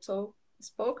a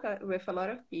lot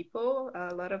of people,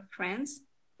 a lot of friends,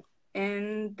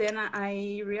 and then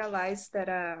I realized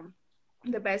that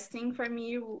the best thing for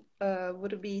me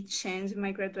would be change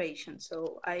my graduation.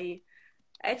 So I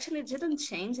actually didn't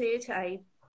change it. I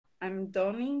am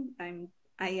doing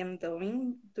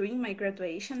my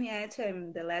graduation yet.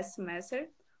 I'm the last semester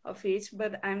of it,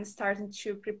 but I'm starting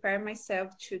to prepare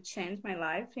myself to change my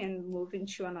life and move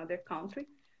into another country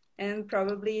and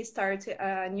probably start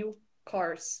a new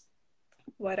course,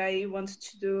 what I want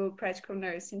to do practical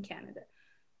nurse in Canada.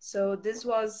 So this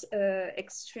was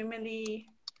extremely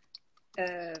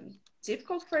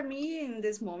difficult for me in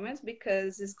this moment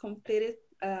because it's completed.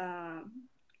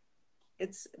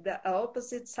 It's the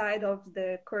opposite side of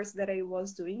the course that I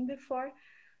was doing before,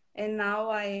 and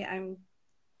now I'm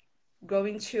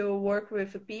going to work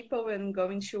with people and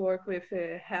going to work with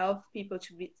help people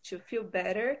to feel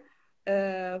better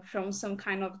from some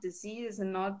kind of disease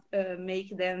and not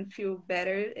make them feel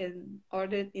better in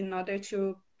order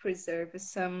to preserve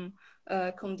some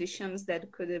conditions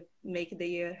that could make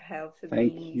their health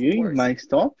Thank being you, worse. mais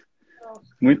top.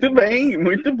 Muito bem,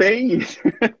 muito bem.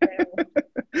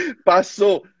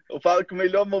 Passou. Eu falo que o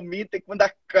melhor momento é quando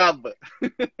acaba.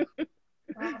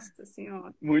 Nossa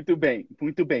Senhora. Muito bem,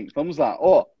 muito bem. Vamos lá.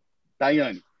 Ó,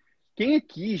 Tayane, quem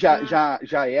aqui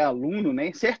já é aluno,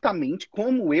 né? Certamente,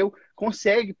 como eu,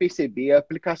 consegue perceber a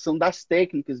aplicação das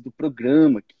técnicas do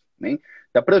programa, né?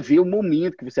 Dá para ver o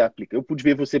momento que você aplica. Eu pude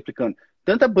ver você aplicando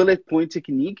tanto a Bullet Point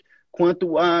Technique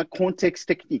quanto a Context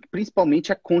Technique,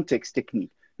 principalmente a Context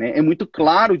Technique, né? É muito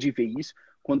claro de ver isso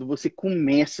quando você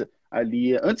começa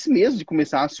ali, antes mesmo de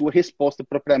começar a sua resposta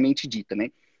propriamente dita, né?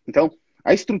 Então,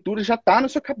 a estrutura já está na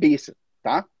sua cabeça,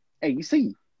 tá? É isso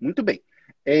aí. Muito bem.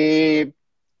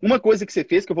 Uma coisa que você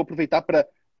fez, que eu vou aproveitar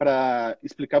para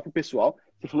explicar para o pessoal,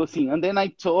 você falou assim, and then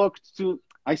I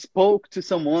spoke to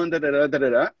someone,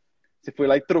 você foi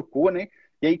lá e trocou, né?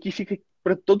 E aí que fica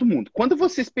para todo mundo. Quando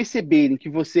vocês perceberem que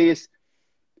vocês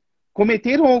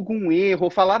cometeram algum erro,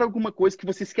 ou falaram alguma coisa que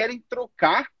vocês querem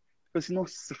trocar, assim,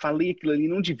 nossa, falei aquilo ali,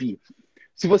 não devia.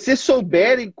 Se vocês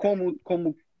souberem como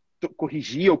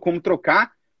corrigir ou como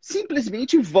trocar,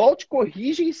 simplesmente volte,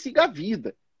 corrige e siga a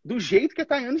vida. Do jeito que a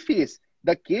Tayane fez.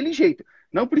 Daquele jeito.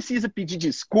 Não precisa pedir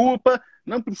desculpa,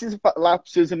 não precisa falar para o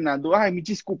seu examinador, me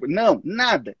desculpa. Não,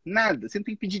 nada. Você não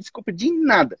tem que pedir desculpa de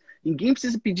nada. Ninguém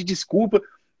precisa pedir desculpa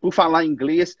por falar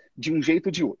inglês de um jeito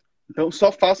ou de outro. Então,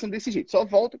 só façam desse jeito. Só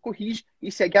volta, corrige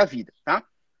e segue a vida, tá?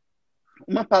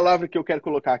 Uma palavra que eu quero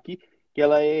colocar aqui, que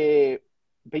ela é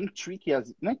bem tricky,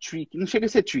 não é tricky, não chega a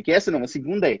ser tricky, essa não, a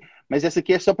segunda é, mas essa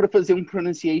aqui é só para fazer um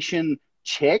pronunciation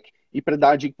check e para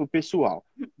dar a dica pro pessoal.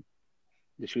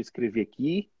 Deixa eu escrever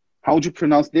aqui. How do you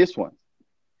pronounce this one?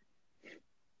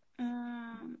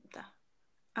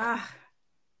 Tá.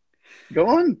 Go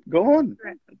on.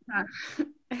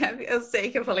 Eu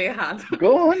sei que eu falei errado.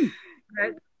 Go on.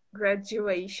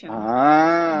 Graduation.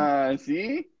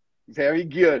 See? Very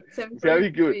good. Very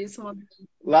good.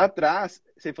 Lá atrás,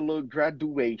 você falou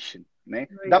graduation, né?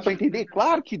 Dá para entender?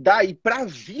 Claro que dá. E para a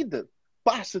vida,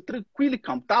 passa tranquilo e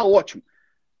calmo. Tá ótimo.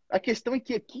 A questão é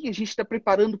que aqui a gente está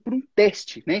preparando para um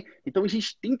teste, né? Então a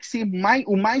gente tem que ser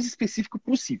o mais específico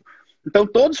possível. Então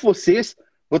todos vocês,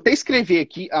 vou até escrever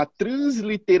aqui a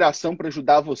transliteração para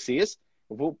ajudar vocês.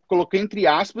 Eu vou colocar entre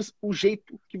aspas o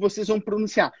jeito que vocês vão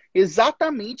pronunciar.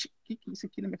 Exatamente. O que é isso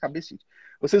aqui na minha cabeça, gente?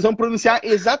 Vocês vão pronunciar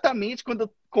exatamente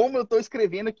como eu estou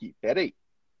escrevendo aqui. Espera aí.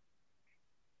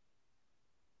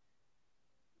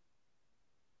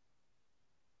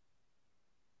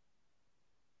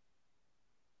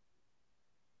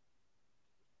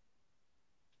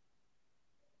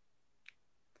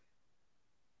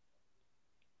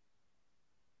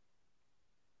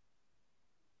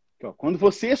 Quando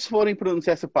vocês forem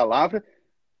pronunciar essa palavra,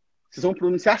 vocês vão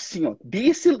pronunciar assim, ó,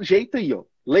 desse jeito aí, ó.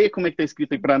 Leia como é que tá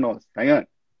escrito aí para nós, Tayane.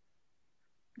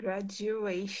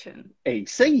 Graduation. É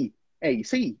isso aí.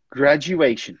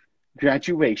 Graduation.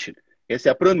 Essa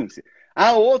é a pronúncia.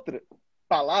 A outra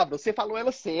palavra, você falou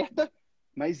ela certa,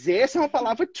 mas essa é uma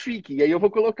palavra tricky. E aí eu vou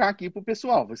colocar aqui pro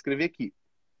pessoal. Vou escrever aqui.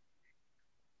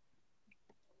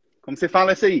 Como você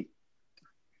fala essa aí?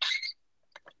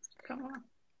 Calma.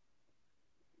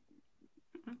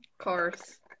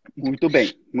 Course. Muito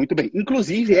bem.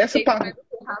 Inclusive, essa palavra...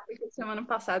 Semana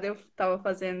passada eu estava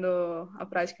fazendo a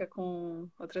prática com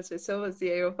outras pessoas e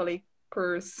aí eu falei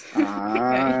curse.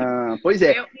 Pois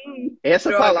é.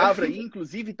 Essa palavra aí,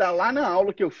 inclusive, tá lá na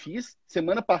aula que eu fiz.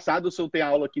 Semana passada eu soltei a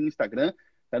aula aqui no Instagram,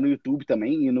 tá no YouTube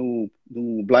também e no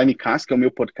Blimecast, que é o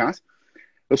meu podcast.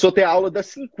 Eu soltei a aula das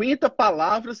 50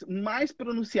 palavras mais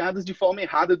pronunciadas de forma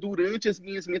errada durante as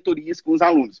minhas mentorias com os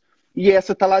alunos. E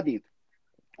essa tá lá dentro.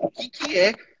 O que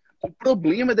é o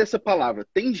problema dessa palavra?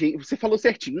 Tem gente, você falou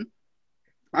certinho.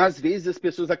 Às vezes as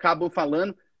pessoas acabam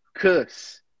falando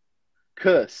curse.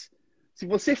 Se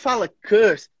você fala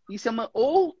curse, isso é uma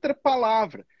outra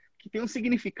palavra que tem um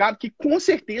significado que com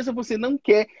certeza você não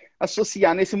quer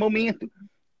associar nesse momento.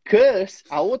 Curse,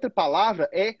 a outra palavra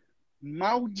é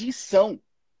maldição.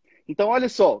 Então, olha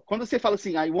só, quando você fala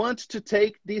assim, I want to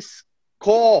take this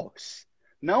course,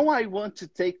 não I want to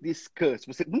take this curse,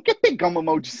 você não quer pegar uma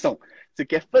maldição, você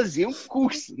quer fazer um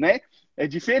curso, né? É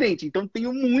diferente. Então,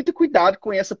 tenha muito cuidado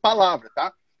com essa palavra,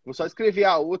 tá? Vou só escrever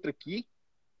a outra aqui.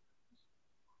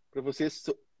 para vocês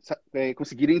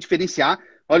conseguirem diferenciar.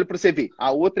 Olha para você ver,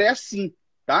 a outra é assim,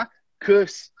 tá?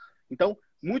 Curse. Então,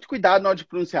 muito cuidado na hora de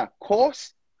pronunciar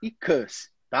curse e curse,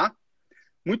 tá?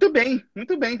 Muito bem,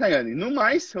 Tayane. No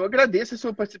mais, eu agradeço a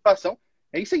sua participação.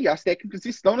 É isso aí, as técnicas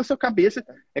estão na sua cabeça,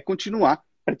 é continuar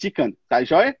praticando, tá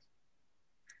joia?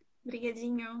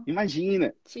 Obrigadinho.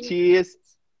 Imagina. Cheers. Cheers.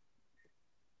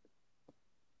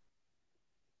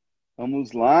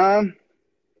 Vamos lá.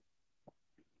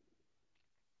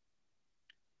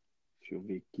 Deixa eu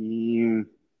ver aqui.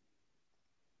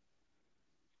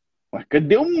 Ué,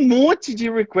 cadê um monte de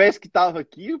request que tava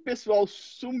aqui? O pessoal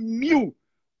sumiu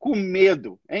com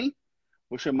medo, hein?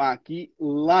 Vou chamar aqui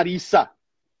Larissa.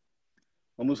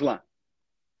 Vamos lá.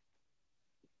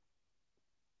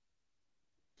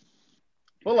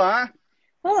 Olá.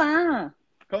 Olá,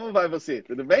 Como vai você?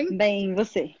 Tudo bem? bem,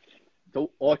 você?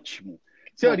 Estou ótimo.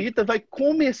 Senhorita, vai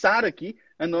começar aqui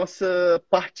a nossa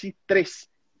parte 3,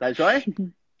 tá joia?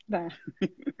 Tá.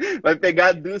 Vai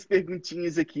pegar 2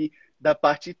 perguntinhas aqui da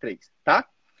parte 3, tá?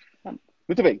 Tá.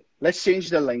 Muito bem. Let's change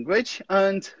the language.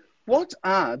 And what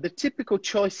are the typical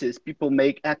choices people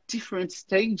make at different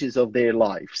stages of their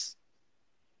lives?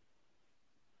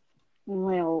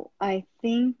 Well, I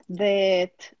think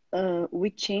that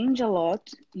we change a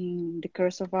lot in the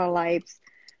course of our lives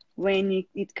when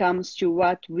it comes to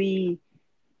what we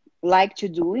like to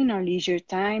do in our leisure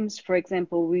times. For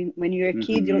example, when you're a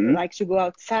kid, you like to go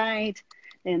outside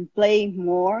and play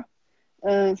more.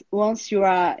 Once you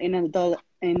are an adult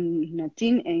and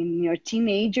you're a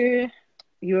teenager,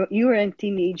 you're a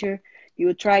teenager,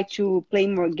 you try to play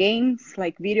more games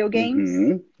like video games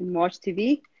and watch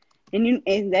TV. And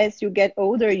as you get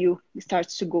older, you start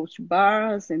to go to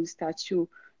bars and start to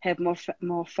have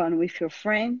more fun with your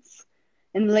friends.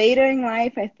 And later in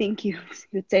life, I think you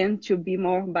tend to be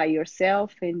more by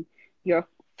yourself and your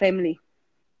family.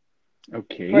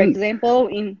 Okay. For example,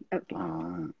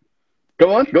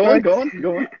 Go on.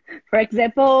 For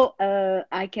example,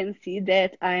 I can see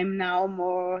that I'm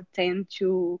now tend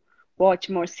to watch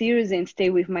more series and stay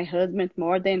with my husband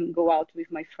more than go out with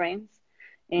my friends.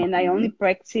 And I only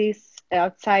practice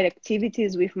outside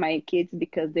activities with my kids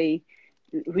because they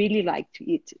really like to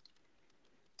eat.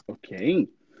 Okay.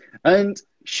 And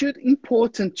should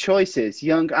important choices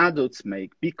young adults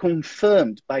make be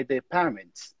confirmed by their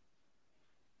parents?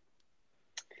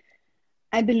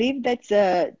 I believe that's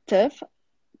a tough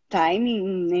time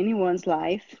in anyone's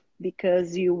life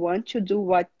because you want to do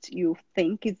what you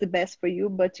think is the best for you,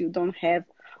 but you don't have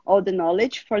all the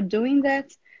knowledge for doing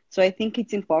that. So I think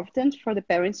it's important for the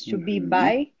parents to be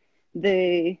by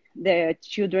their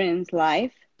children's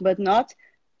life, but not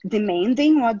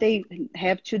demanding what they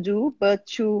have to do, but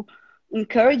to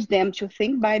encourage them to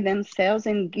think by themselves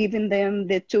and giving them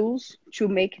the tools to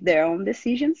make their own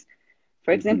decisions.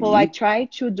 For example, I try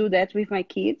to do that with my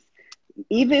kids.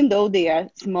 Even though they are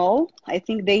small, I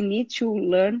think they need to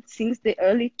learn since the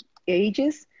early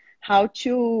ages how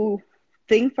to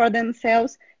think for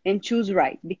themselves and choose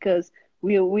right, because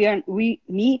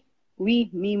me,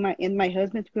 and my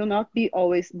husband will not be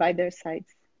always by their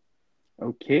sides.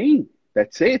 Ok,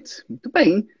 that's it. Muito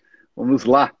bem. Vamos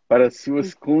lá para as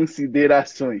suas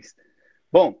considerações.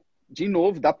 Bom, de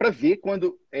novo, dá para ver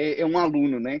quando é um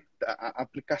aluno, né? A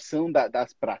aplicação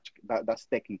das práticas, das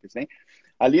técnicas, né?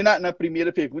 Ali na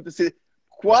primeira pergunta, você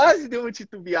quase deu uma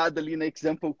titubeada ali na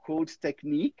example code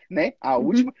technique, né? A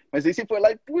última, mas aí você foi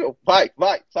lá e pô, vai,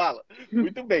 fala.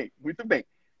 Muito bem, muito bem.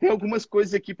 Tem algumas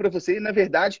coisas aqui para você, e na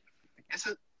verdade,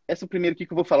 essa primeira aqui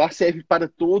que eu vou falar serve para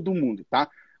todo mundo, tá?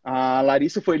 A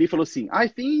Larissa foi ali e falou assim, I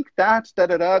think that,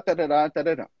 tarará, tarará,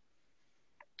 tarará.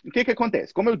 O que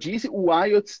acontece? Como eu disse, o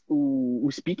IELTS, o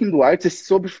speaking do IELTS é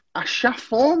sobre achar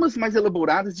formas mais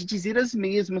elaboradas de dizer as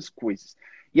mesmas coisas.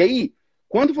 E aí,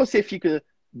 quando você fica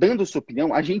dando sua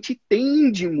opinião, a gente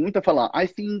tende muito a falar I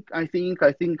think.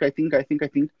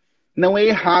 Não é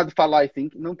errado falar I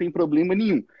think, não tem problema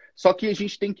nenhum. Só que a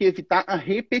gente tem que evitar a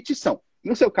repetição.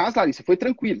 No seu caso, Larissa, foi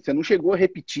tranquilo. Você não chegou a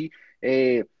repetir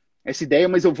essa ideia,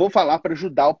 mas eu vou falar para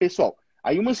ajudar o pessoal.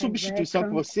 Aí uma substituição que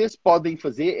vocês podem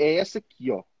fazer é essa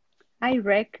aqui, ó. I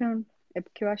reckon. É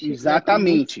porque eu achei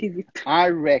exatamente.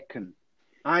 I reckon.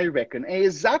 É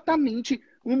exatamente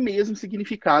o mesmo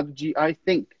significado de I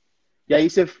think. E aí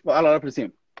você fala, por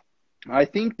exemplo, I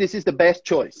think this is the best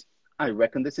choice. I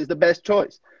reckon this is the best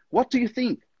choice. What do you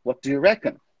think? What do you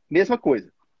reckon? Mesma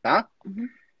coisa, tá?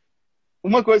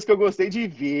 Uma coisa que eu gostei de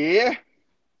ver,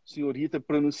 senhorita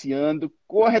pronunciando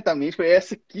corretamente, foi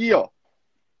essa aqui, ó.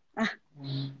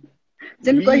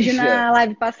 Você me corrigiu na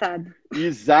live passada.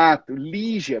 Exato,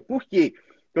 Lígia. Por que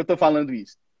eu tô falando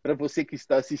isso? Para você que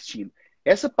está assistindo.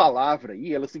 Essa palavra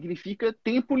aí, ela significa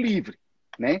tempo livre,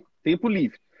 né? Tempo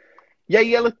livre. E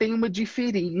aí ela tem uma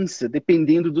diferença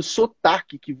dependendo do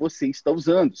sotaque que você está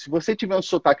usando. Se você tiver um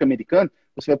sotaque americano,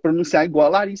 você vai pronunciar igual a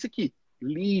Larissa aqui,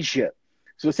 leisure.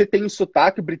 Se você tem um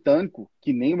sotaque britânico,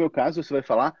 que nem o meu caso, você vai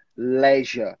falar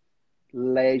leisure,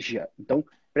 leisure. Então,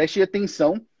 preste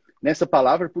atenção nessa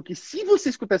palavra, porque se você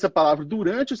escutar essa palavra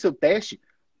durante o seu teste,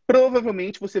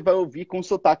 provavelmente você vai ouvir com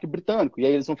sotaque britânico. E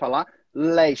aí eles vão falar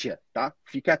leisure, tá?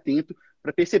 Fique atento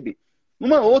para perceber.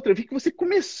 Uma outra, eu vi que você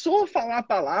começou a falar a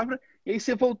palavra e aí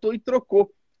você voltou e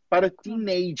trocou para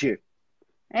teenager.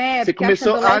 Você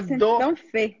começou a tão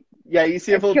feio. E aí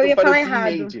você voltou para o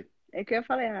teenager. É que eu ia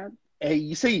falar errado. É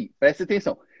isso aí, presta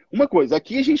atenção. Uma coisa,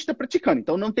 aqui a gente está praticando,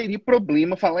 então não teria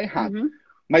problema falar errado. Uhum.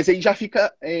 Mas aí já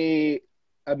fica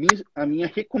a minha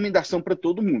recomendação para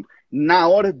todo mundo. Na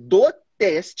hora do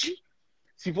teste,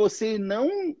 se você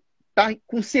não está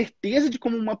com certeza de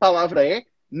como uma palavra é,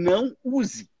 não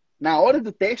use. Na hora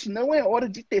do teste, não é hora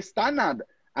de testar nada.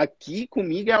 Aqui,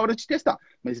 comigo, é a hora de testar.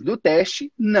 Mas no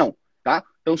teste, não. Tá?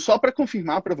 Então, só para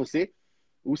confirmar para você,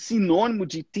 o sinônimo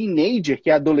de teenager, que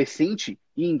é adolescente,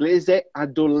 em inglês é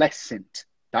adolescent.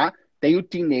 Tá? Tem o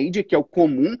teenager, que é o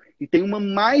comum, e tem uma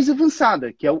mais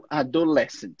avançada, que é o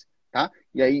adolescent. Tá?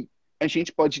 E aí, a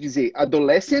gente pode dizer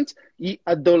adolescent e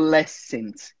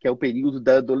adolescent, que é o período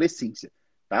da adolescência.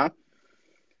 Tá?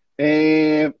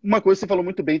 Uma coisa que você falou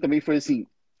muito bem também foi assim,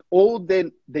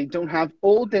 they don't have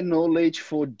all the knowledge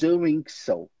for doing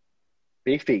so.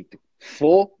 Perfeito.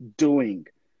 For doing.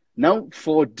 Não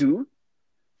for do,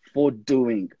 for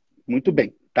doing. Muito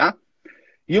bem, tá?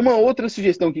 E uma outra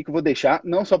sugestão aqui que eu vou deixar,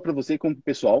 não só para você, como para o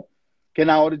pessoal, que é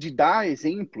na hora de dar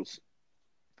exemplos,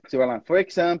 você vai lá, for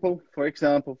example, for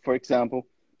example, for example,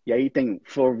 e aí tem o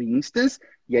for instance,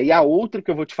 e aí a outra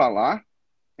que eu vou te falar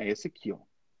é essa aqui, ó.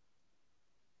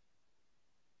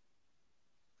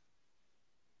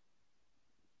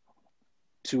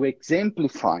 To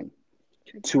exemplify.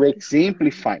 To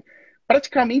exemplify.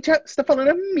 Praticamente você está falando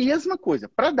a mesma coisa.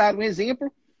 Para dar um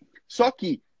exemplo, só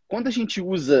que quando a gente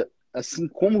usa assim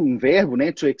como um verbo,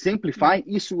 né, to exemplify,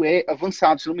 isso é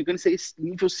avançado. Se não me engano, isso é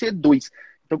nível C2.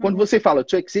 Então, quando você fala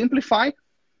to exemplify,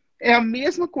 é a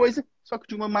mesma coisa, só que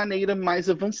de uma maneira mais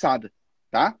avançada.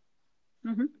 Tá?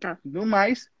 Tá. No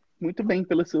mais, muito bem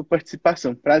pela sua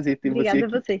participação. Prazer ter você aqui.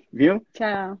 Obrigada a você. Viu?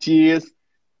 Tchau. Cheers.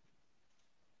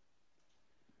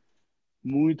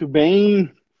 Muito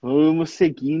bem, vamos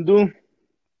seguindo.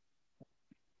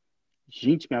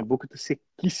 Gente, minha boca tá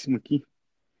sequíssima aqui.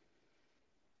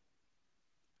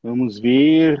 Vamos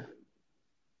ver.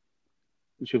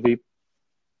 Deixa eu ver.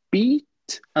 Pete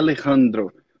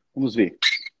Alejandro. Vamos ver.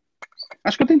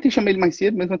 Acho que eu tentei chamar ele mais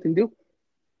cedo, mas não atendeu.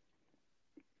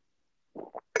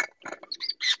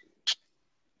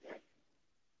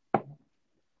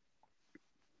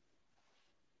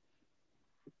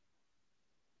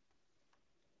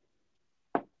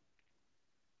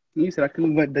 Ih, será que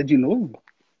não vai dar de novo?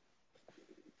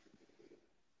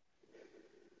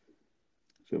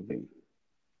 Deixa eu ver.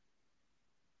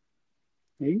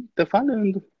 Ih, tá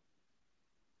falando.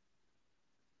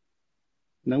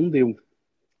 Não deu.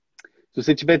 Se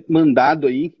você tiver mandado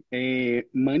aí,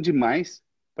 mande mais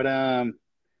para...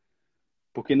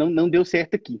 Porque não deu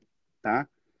certo aqui, tá?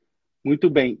 Muito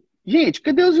bem. Gente,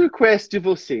 cadê os requests de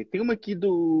você? Tem uma aqui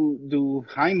do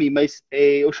Jaime, mas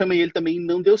eu chamei ele também e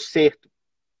não deu certo.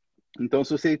 Então,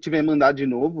 se você tiver mandado de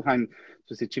novo, Jaime,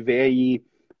 se você tiver aí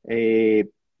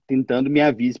tentando, me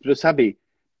avise para eu saber.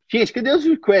 Gente, cadê os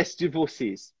requests de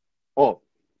vocês? Ó,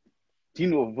 de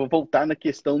novo, vou voltar na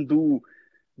questão do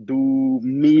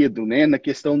medo, né? Na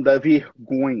questão da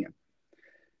vergonha.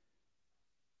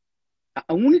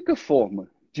 A única forma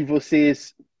de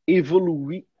vocês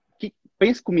evoluir...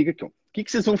 Pense comigo aqui, ó. O que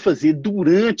vocês vão fazer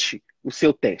durante o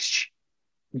seu teste?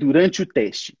 Durante o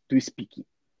teste do speaking. O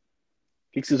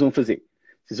que vocês vão fazer?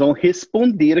 Vocês vão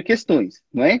responder a questões,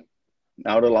 não é?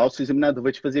 Na hora lá, o seu examinador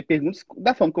vai te fazer perguntas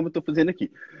da forma como eu estou fazendo aqui.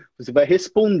 Você vai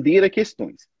responder a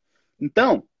questões.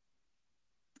 Então,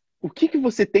 o que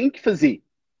você tem que fazer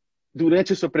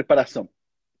durante a sua preparação?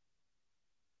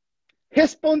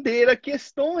 Responder a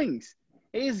questões.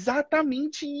 É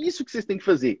exatamente isso que vocês têm que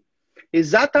fazer.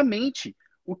 Exatamente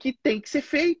o que tem que ser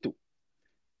feito.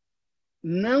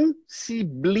 Não se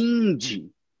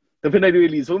blinde. Tá vendo aí,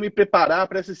 Elisa? Vou me preparar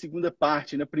para essa segunda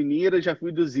parte. Na primeira já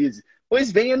fui 2 vezes.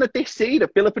 Pois venha na terceira,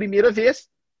 pela primeira vez.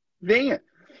 Venha.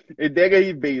 Edega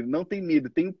Ribeiro, não tem medo,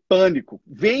 tem pânico.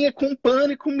 Venha com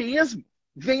pânico mesmo.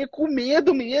 Venha com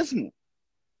medo mesmo.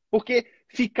 Porque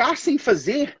ficar sem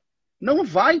fazer não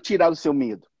vai tirar o seu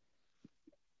medo.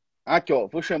 Aqui, ó,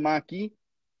 vou chamar aqui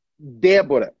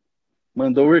Débora.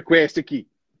 Mandou o request aqui.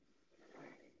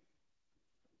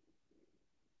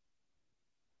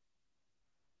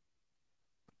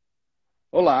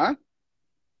 Olá,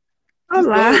 tudo bom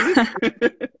Olá, aí?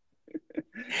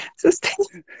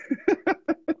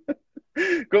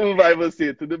 Como vai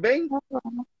você? Tudo bem?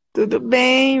 tudo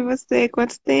bem? E você?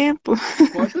 Quanto tempo?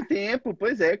 Quanto tempo?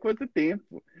 Pois é, quanto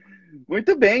tempo.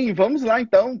 Muito bem, vamos lá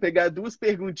então, pegar duas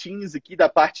perguntinhas aqui da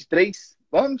parte 3.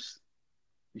 Vamos?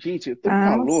 Gente, eu tô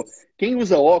calor. Vamos. Quem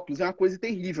usa óculos é uma coisa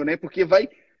terrível, né? Porque vai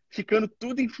ficando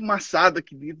tudo enfumaçado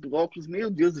aqui dentro do óculos. Meu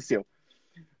Deus do céu.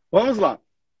 Vamos lá.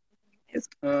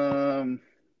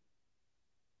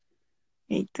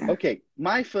 Eita. Okay,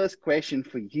 my first question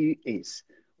for you is,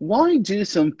 why do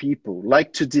some people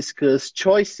like to discuss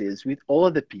choices with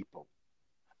other people?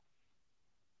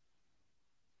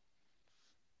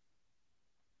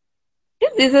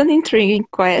 This is an intriguing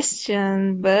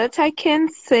question, but I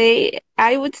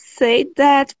would say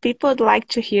that people would like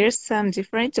to hear some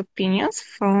different opinions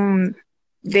from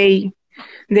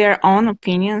their own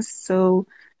opinions. So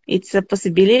it's a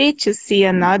possibility to see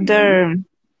another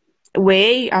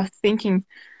way of thinking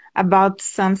about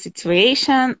some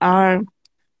situation, or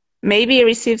maybe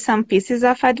receive some pieces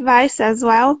of advice as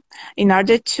well in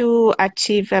order to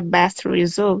achieve a best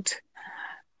result.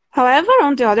 However,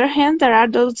 on the other hand, there are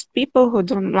those people who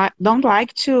don't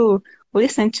like to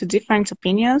listen to different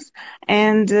opinions,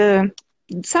 and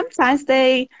sometimes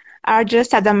they are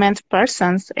just adamant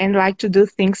persons and like to do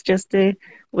things just the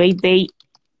way they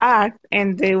are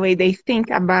and the way they think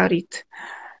about it.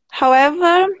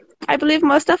 However, I believe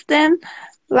most of them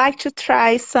like to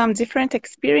try some different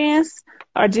experience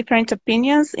or different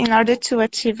opinions in order to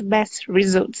achieve best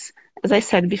results, as I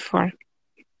said before.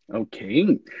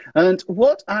 Okay. And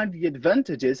what are the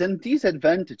advantages and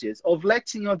disadvantages of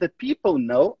letting other people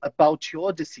know about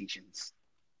your decisions?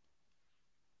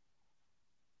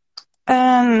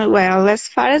 Well, as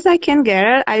far as I can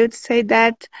gather, I would say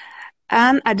that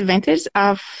one advantage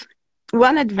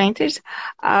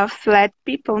of let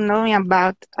people knowing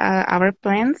about our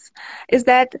plans is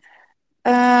that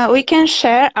we can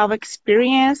share our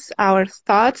experience, our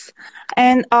thoughts,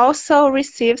 and also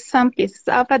receive some pieces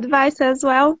of advice as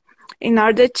well in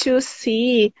order to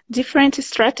see different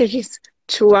strategies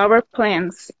to our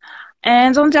plans.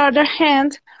 And on the other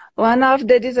hand, one of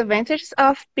the disadvantages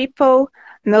of people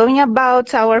knowing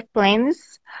about our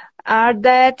plans are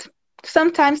that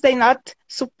sometimes they not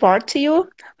support you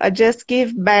or just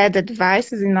give bad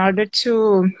advices in order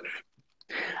to,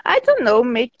 I don't know,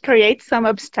 create some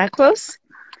obstacles.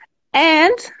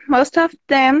 And most of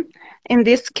them, in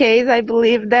this case, I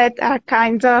believe that are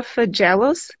kind of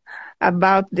jealous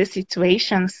about the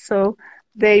situation. So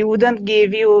they wouldn't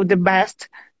give you the best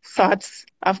thoughts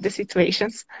of the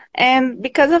situations. And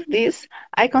because of this,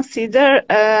 I consider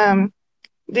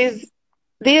these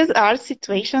are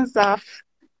situations of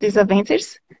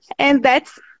disadvantages. And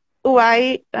that's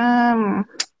why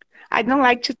I don't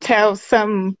like to tell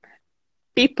some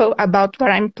people about what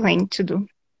I'm planning to do.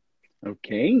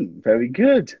 Ok, very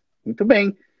good. Muito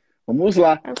bem. Vamos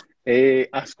lá.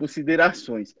 As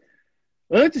considerações.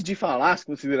 Antes de falar as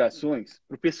considerações,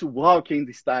 para o pessoal que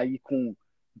ainda está aí com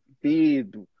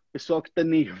medo, pessoal que está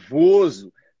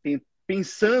nervoso,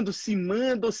 pensando se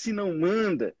manda ou se não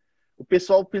manda, o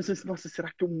pessoal pensando assim, nossa,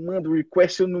 será que eu mando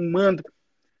request ou não mando?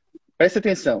 Presta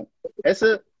atenção.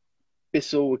 Essa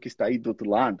pessoa que está aí do outro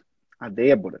lado, a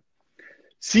Débora,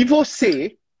 se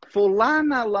você for lá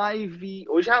na live,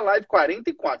 hoje é a live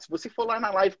 44, se você for lá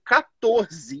na live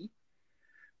 14,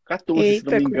 Eita, se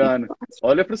não me engano,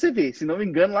 olha para você ver, se não me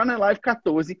engano, lá na live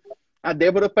 14, a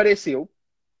Débora apareceu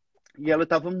e ela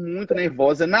estava muito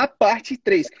nervosa na parte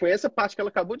 3, que foi essa parte que ela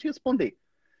acabou de responder.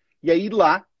 E aí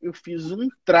lá eu fiz um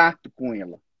trato com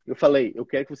ela. Eu falei, eu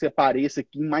quero que você apareça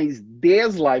aqui em mais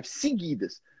 10 lives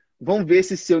seguidas. Vamos ver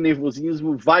se seu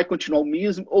nervosismo vai continuar o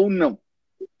mesmo ou não.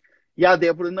 E a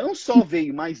Débora não só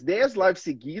veio mais 10 lives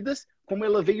seguidas, como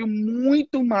ela veio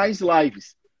muito mais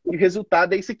lives. E o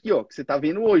resultado é isso aqui, ó, que você está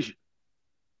vendo hoje.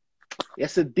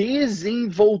 Essa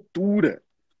desenvoltura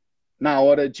na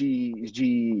hora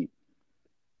de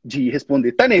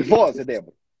responder. Tá nervosa,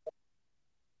 Débora?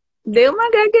 Deu uma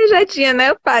gaguejadinha, né?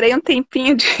 Eu parei um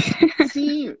tempinho de...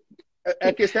 Sim,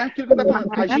 a questão é aquilo que eu estava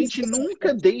falando. A gente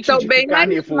nunca deixa de ficar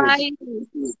nervoso.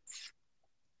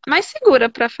 Mais segura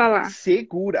para falar.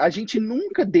 Segura. A gente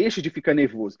nunca deixa de ficar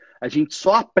nervoso. A gente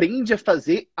só aprende a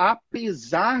fazer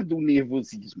apesar do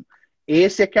nervosismo.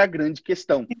 Essa é que é a grande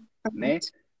questão, né?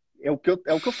 É o que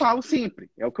eu falo sempre.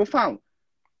 É o que eu falo.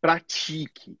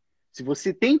 Pratique. Se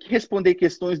você tem que responder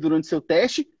questões durante seu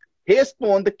teste,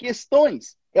 responda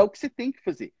questões. É o que você tem que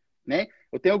fazer, né?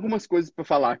 Eu tenho algumas coisas para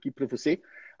falar aqui para você.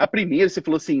 A primeira, você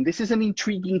falou assim, this is an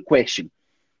intriguing question.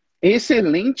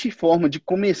 Excelente forma de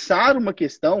começar uma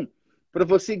questão para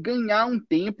você ganhar um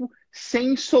tempo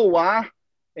sem soar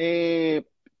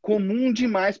comum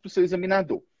demais para o seu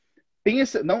examinador.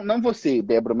 Pensa, não você,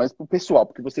 Débora, mas para o pessoal,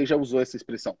 porque você já usou essa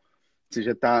expressão. Você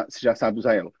já sabe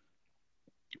usar ela.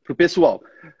 Para o pessoal,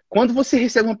 quando você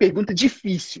recebe uma pergunta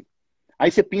difícil,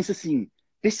 aí você pensa assim,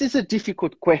 this is a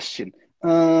difficult question.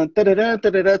 Tarará,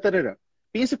 tarará, tarará.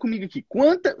 Pensa comigo aqui,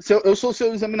 eu sou o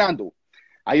seu examinador.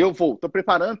 Aí eu estou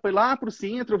preparando para ir lá para o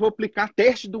centro, eu vou aplicar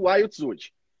teste do IELTS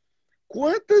hoje.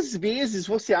 Quantas vezes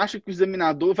você acha que o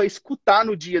examinador vai escutar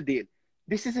no dia dele?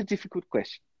 This is a difficult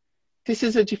question. This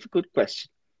is a difficult question.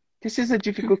 This is a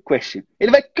difficult question.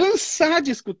 Ele vai cansar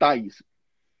de escutar isso.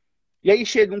 E aí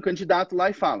chega um candidato lá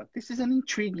e fala, this is an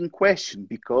intriguing question,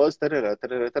 because... Tarará,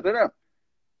 tarará, tarará.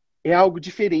 É algo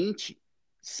diferente.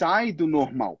 Sai do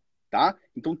normal, tá?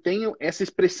 Então tenha essa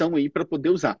expressão aí para poder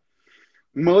usar.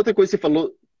 Uma outra coisa que você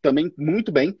falou também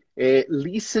muito bem é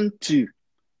listen to.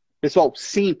 Pessoal,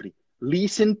 sempre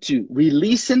listen to. We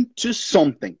listen to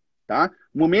something, tá?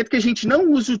 O momento que a gente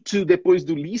não usa o to depois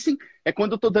do listen é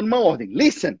quando eu estou dando uma ordem.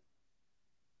 Listen.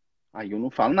 Aí eu não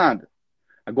falo nada.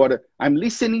 Agora, I'm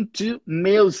listening to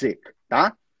music,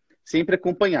 tá? Sempre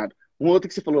acompanhado. Um outro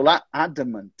que você falou lá,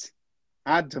 adamant.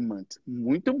 Adamant.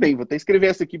 Muito bem, vou até escrever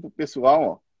essa aqui pro pessoal,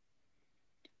 ó.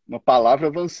 Uma palavra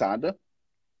avançada.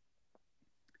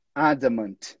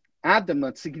 Adamant.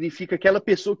 Adamant significa aquela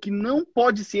pessoa que não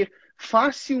pode ser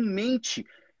facilmente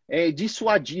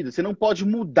dissuadida. Você não pode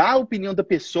mudar a opinião da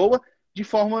pessoa de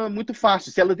forma muito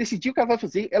fácil. Se ela decidir o que ela vai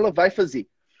fazer, ela vai fazer.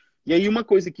 E aí uma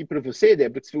coisa aqui para você,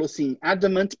 Débora, que você falou assim,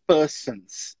 adamant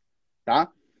persons,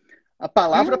 tá? A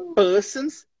palavra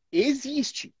persons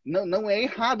existe. Não é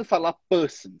errado falar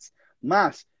persons,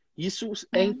 mas isso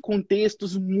é em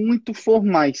contextos muito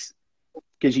formais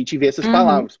que a gente vê essas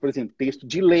palavras. Por exemplo, texto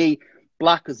de lei,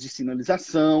 placas de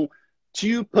sinalização,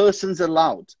 2 persons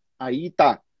allowed. Aí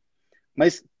tá.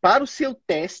 Mas para o seu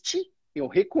teste, eu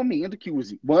recomendo que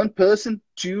use 1 person,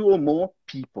 2 or more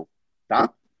people,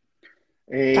 tá?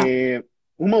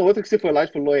 Uma outra que você foi lá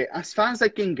e falou as far as I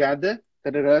can gather,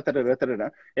 tarará, tarará,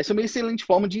 tarará. Essa é uma excelente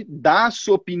forma de dar a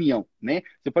sua opinião, né?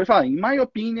 Você pode falar, in my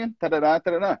opinion, tarará,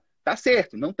 tarará. Tá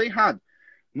certo, não tá errado.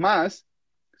 Mas,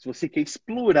 se você quer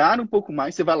explorar um pouco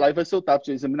mais, você vai lá e vai soltar para o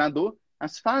seu examinador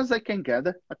as far as I can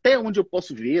gather, até onde eu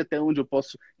posso ver, até onde eu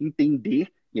posso entender,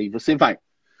 e aí você vai.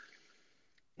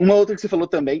 Uma outra que você falou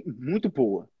também, muito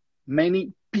boa.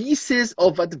 Many pieces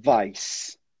of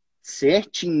advice.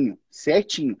 Certinho,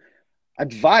 certinho.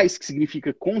 Advice, que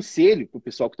significa conselho, para o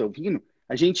pessoal que está ouvindo,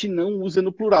 a gente não usa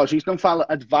no plural. A gente não fala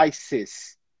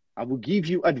advices. I will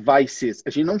give you advices. A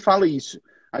gente não fala isso.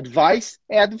 Advice,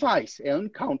 é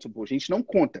uncountable. A gente não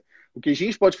conta. O que a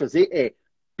gente pode fazer é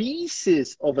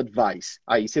pieces of advice.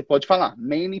 Aí você pode falar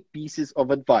many pieces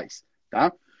of advice,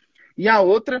 tá? E a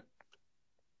outra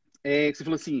que você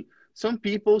falou assim, some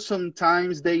people,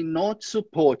 sometimes they not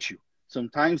support you.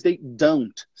 Sometimes they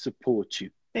don't support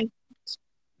you.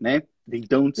 Né? They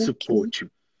don't support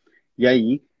you. E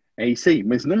aí, é isso aí.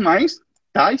 Mas no mais,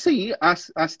 tá isso aí.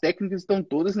 As técnicas estão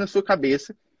todas na sua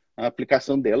cabeça. A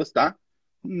aplicação delas tá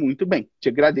muito bem. Te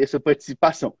agradeço a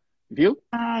participação. Viu?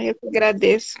 Eu que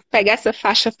agradeço. Pegar essa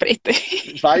faixa preta.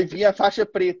 Vai vir a faixa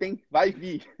preta, hein? Vai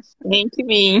vir. Tem que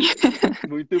vir.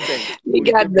 Muito bem.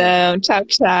 Obrigadão. Tchau,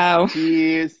 tchau.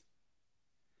 Isso.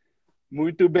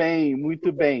 Muito bem,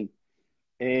 muito bem.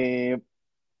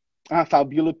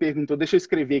 Fabíola perguntou, deixa eu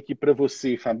escrever aqui para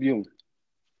você, Fabíola.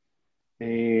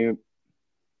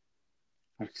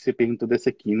 Acho que você perguntou dessa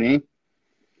aqui, né?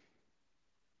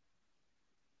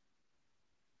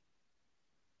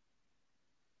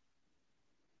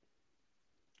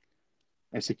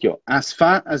 Essa aqui, ó. As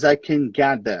far as I can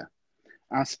gather.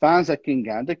 As far as I can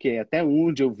gather, que é até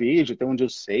onde eu vejo, até onde eu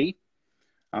sei.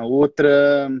 A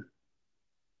outra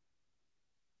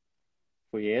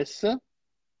foi essa.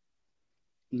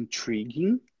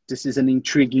 Intriguing. This is an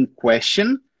intriguing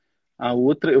question. A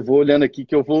outra, eu vou olhando aqui,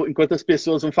 enquanto as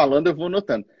pessoas vão falando, eu vou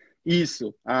notando.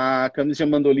 Isso, a Camila já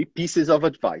mandou ali, pieces of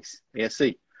advice. Essa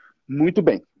aí. Muito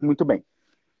bem, muito bem.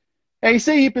 É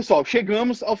isso aí, pessoal.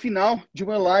 Chegamos ao final de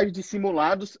uma live de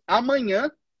simulados.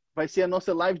 Amanhã vai ser a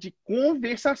nossa live de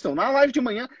conversação. Na live de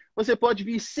manhã, você pode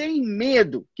vir sem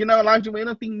medo, que na live de manhã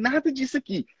não tem nada disso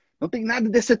aqui. Não tem nada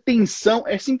dessa tensão,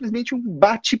 é simplesmente um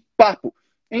bate-papo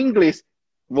em inglês.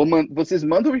 Vocês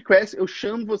mandam o request, eu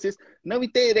chamo vocês. Não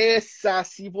interessa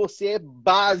se você é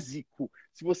básico,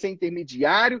 se você é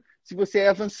intermediário, se você é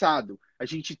avançado. A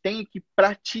gente tem que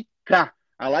praticar.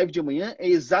 A live de amanhã é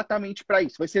exatamente para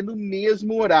isso. Vai ser no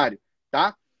mesmo horário,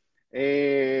 tá?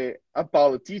 A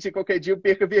Paula, teacher, qualquer dia eu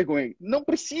perco a vergonha. Não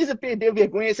precisa perder a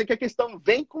vergonha, essa aqui é a questão.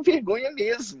 Vem com vergonha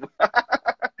mesmo.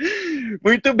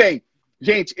 Muito bem.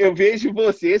 Gente, eu vejo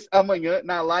vocês amanhã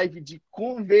na live de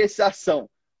conversação.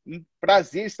 Um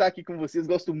prazer estar aqui com vocês.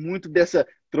 Gosto muito dessa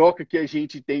troca que a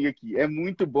gente tem aqui. É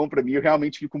muito bom para mim. Eu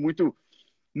realmente fico muito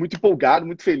empolgado,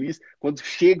 muito feliz quando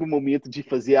chega o momento de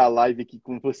fazer a live aqui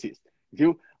com vocês.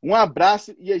 Viu? Um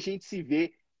abraço e a gente se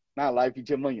vê na live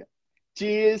de amanhã.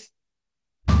 Cheers!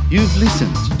 You've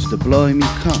listened to the Blimey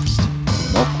Cast.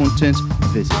 For more content,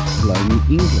 visit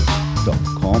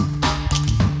blimey.english.com.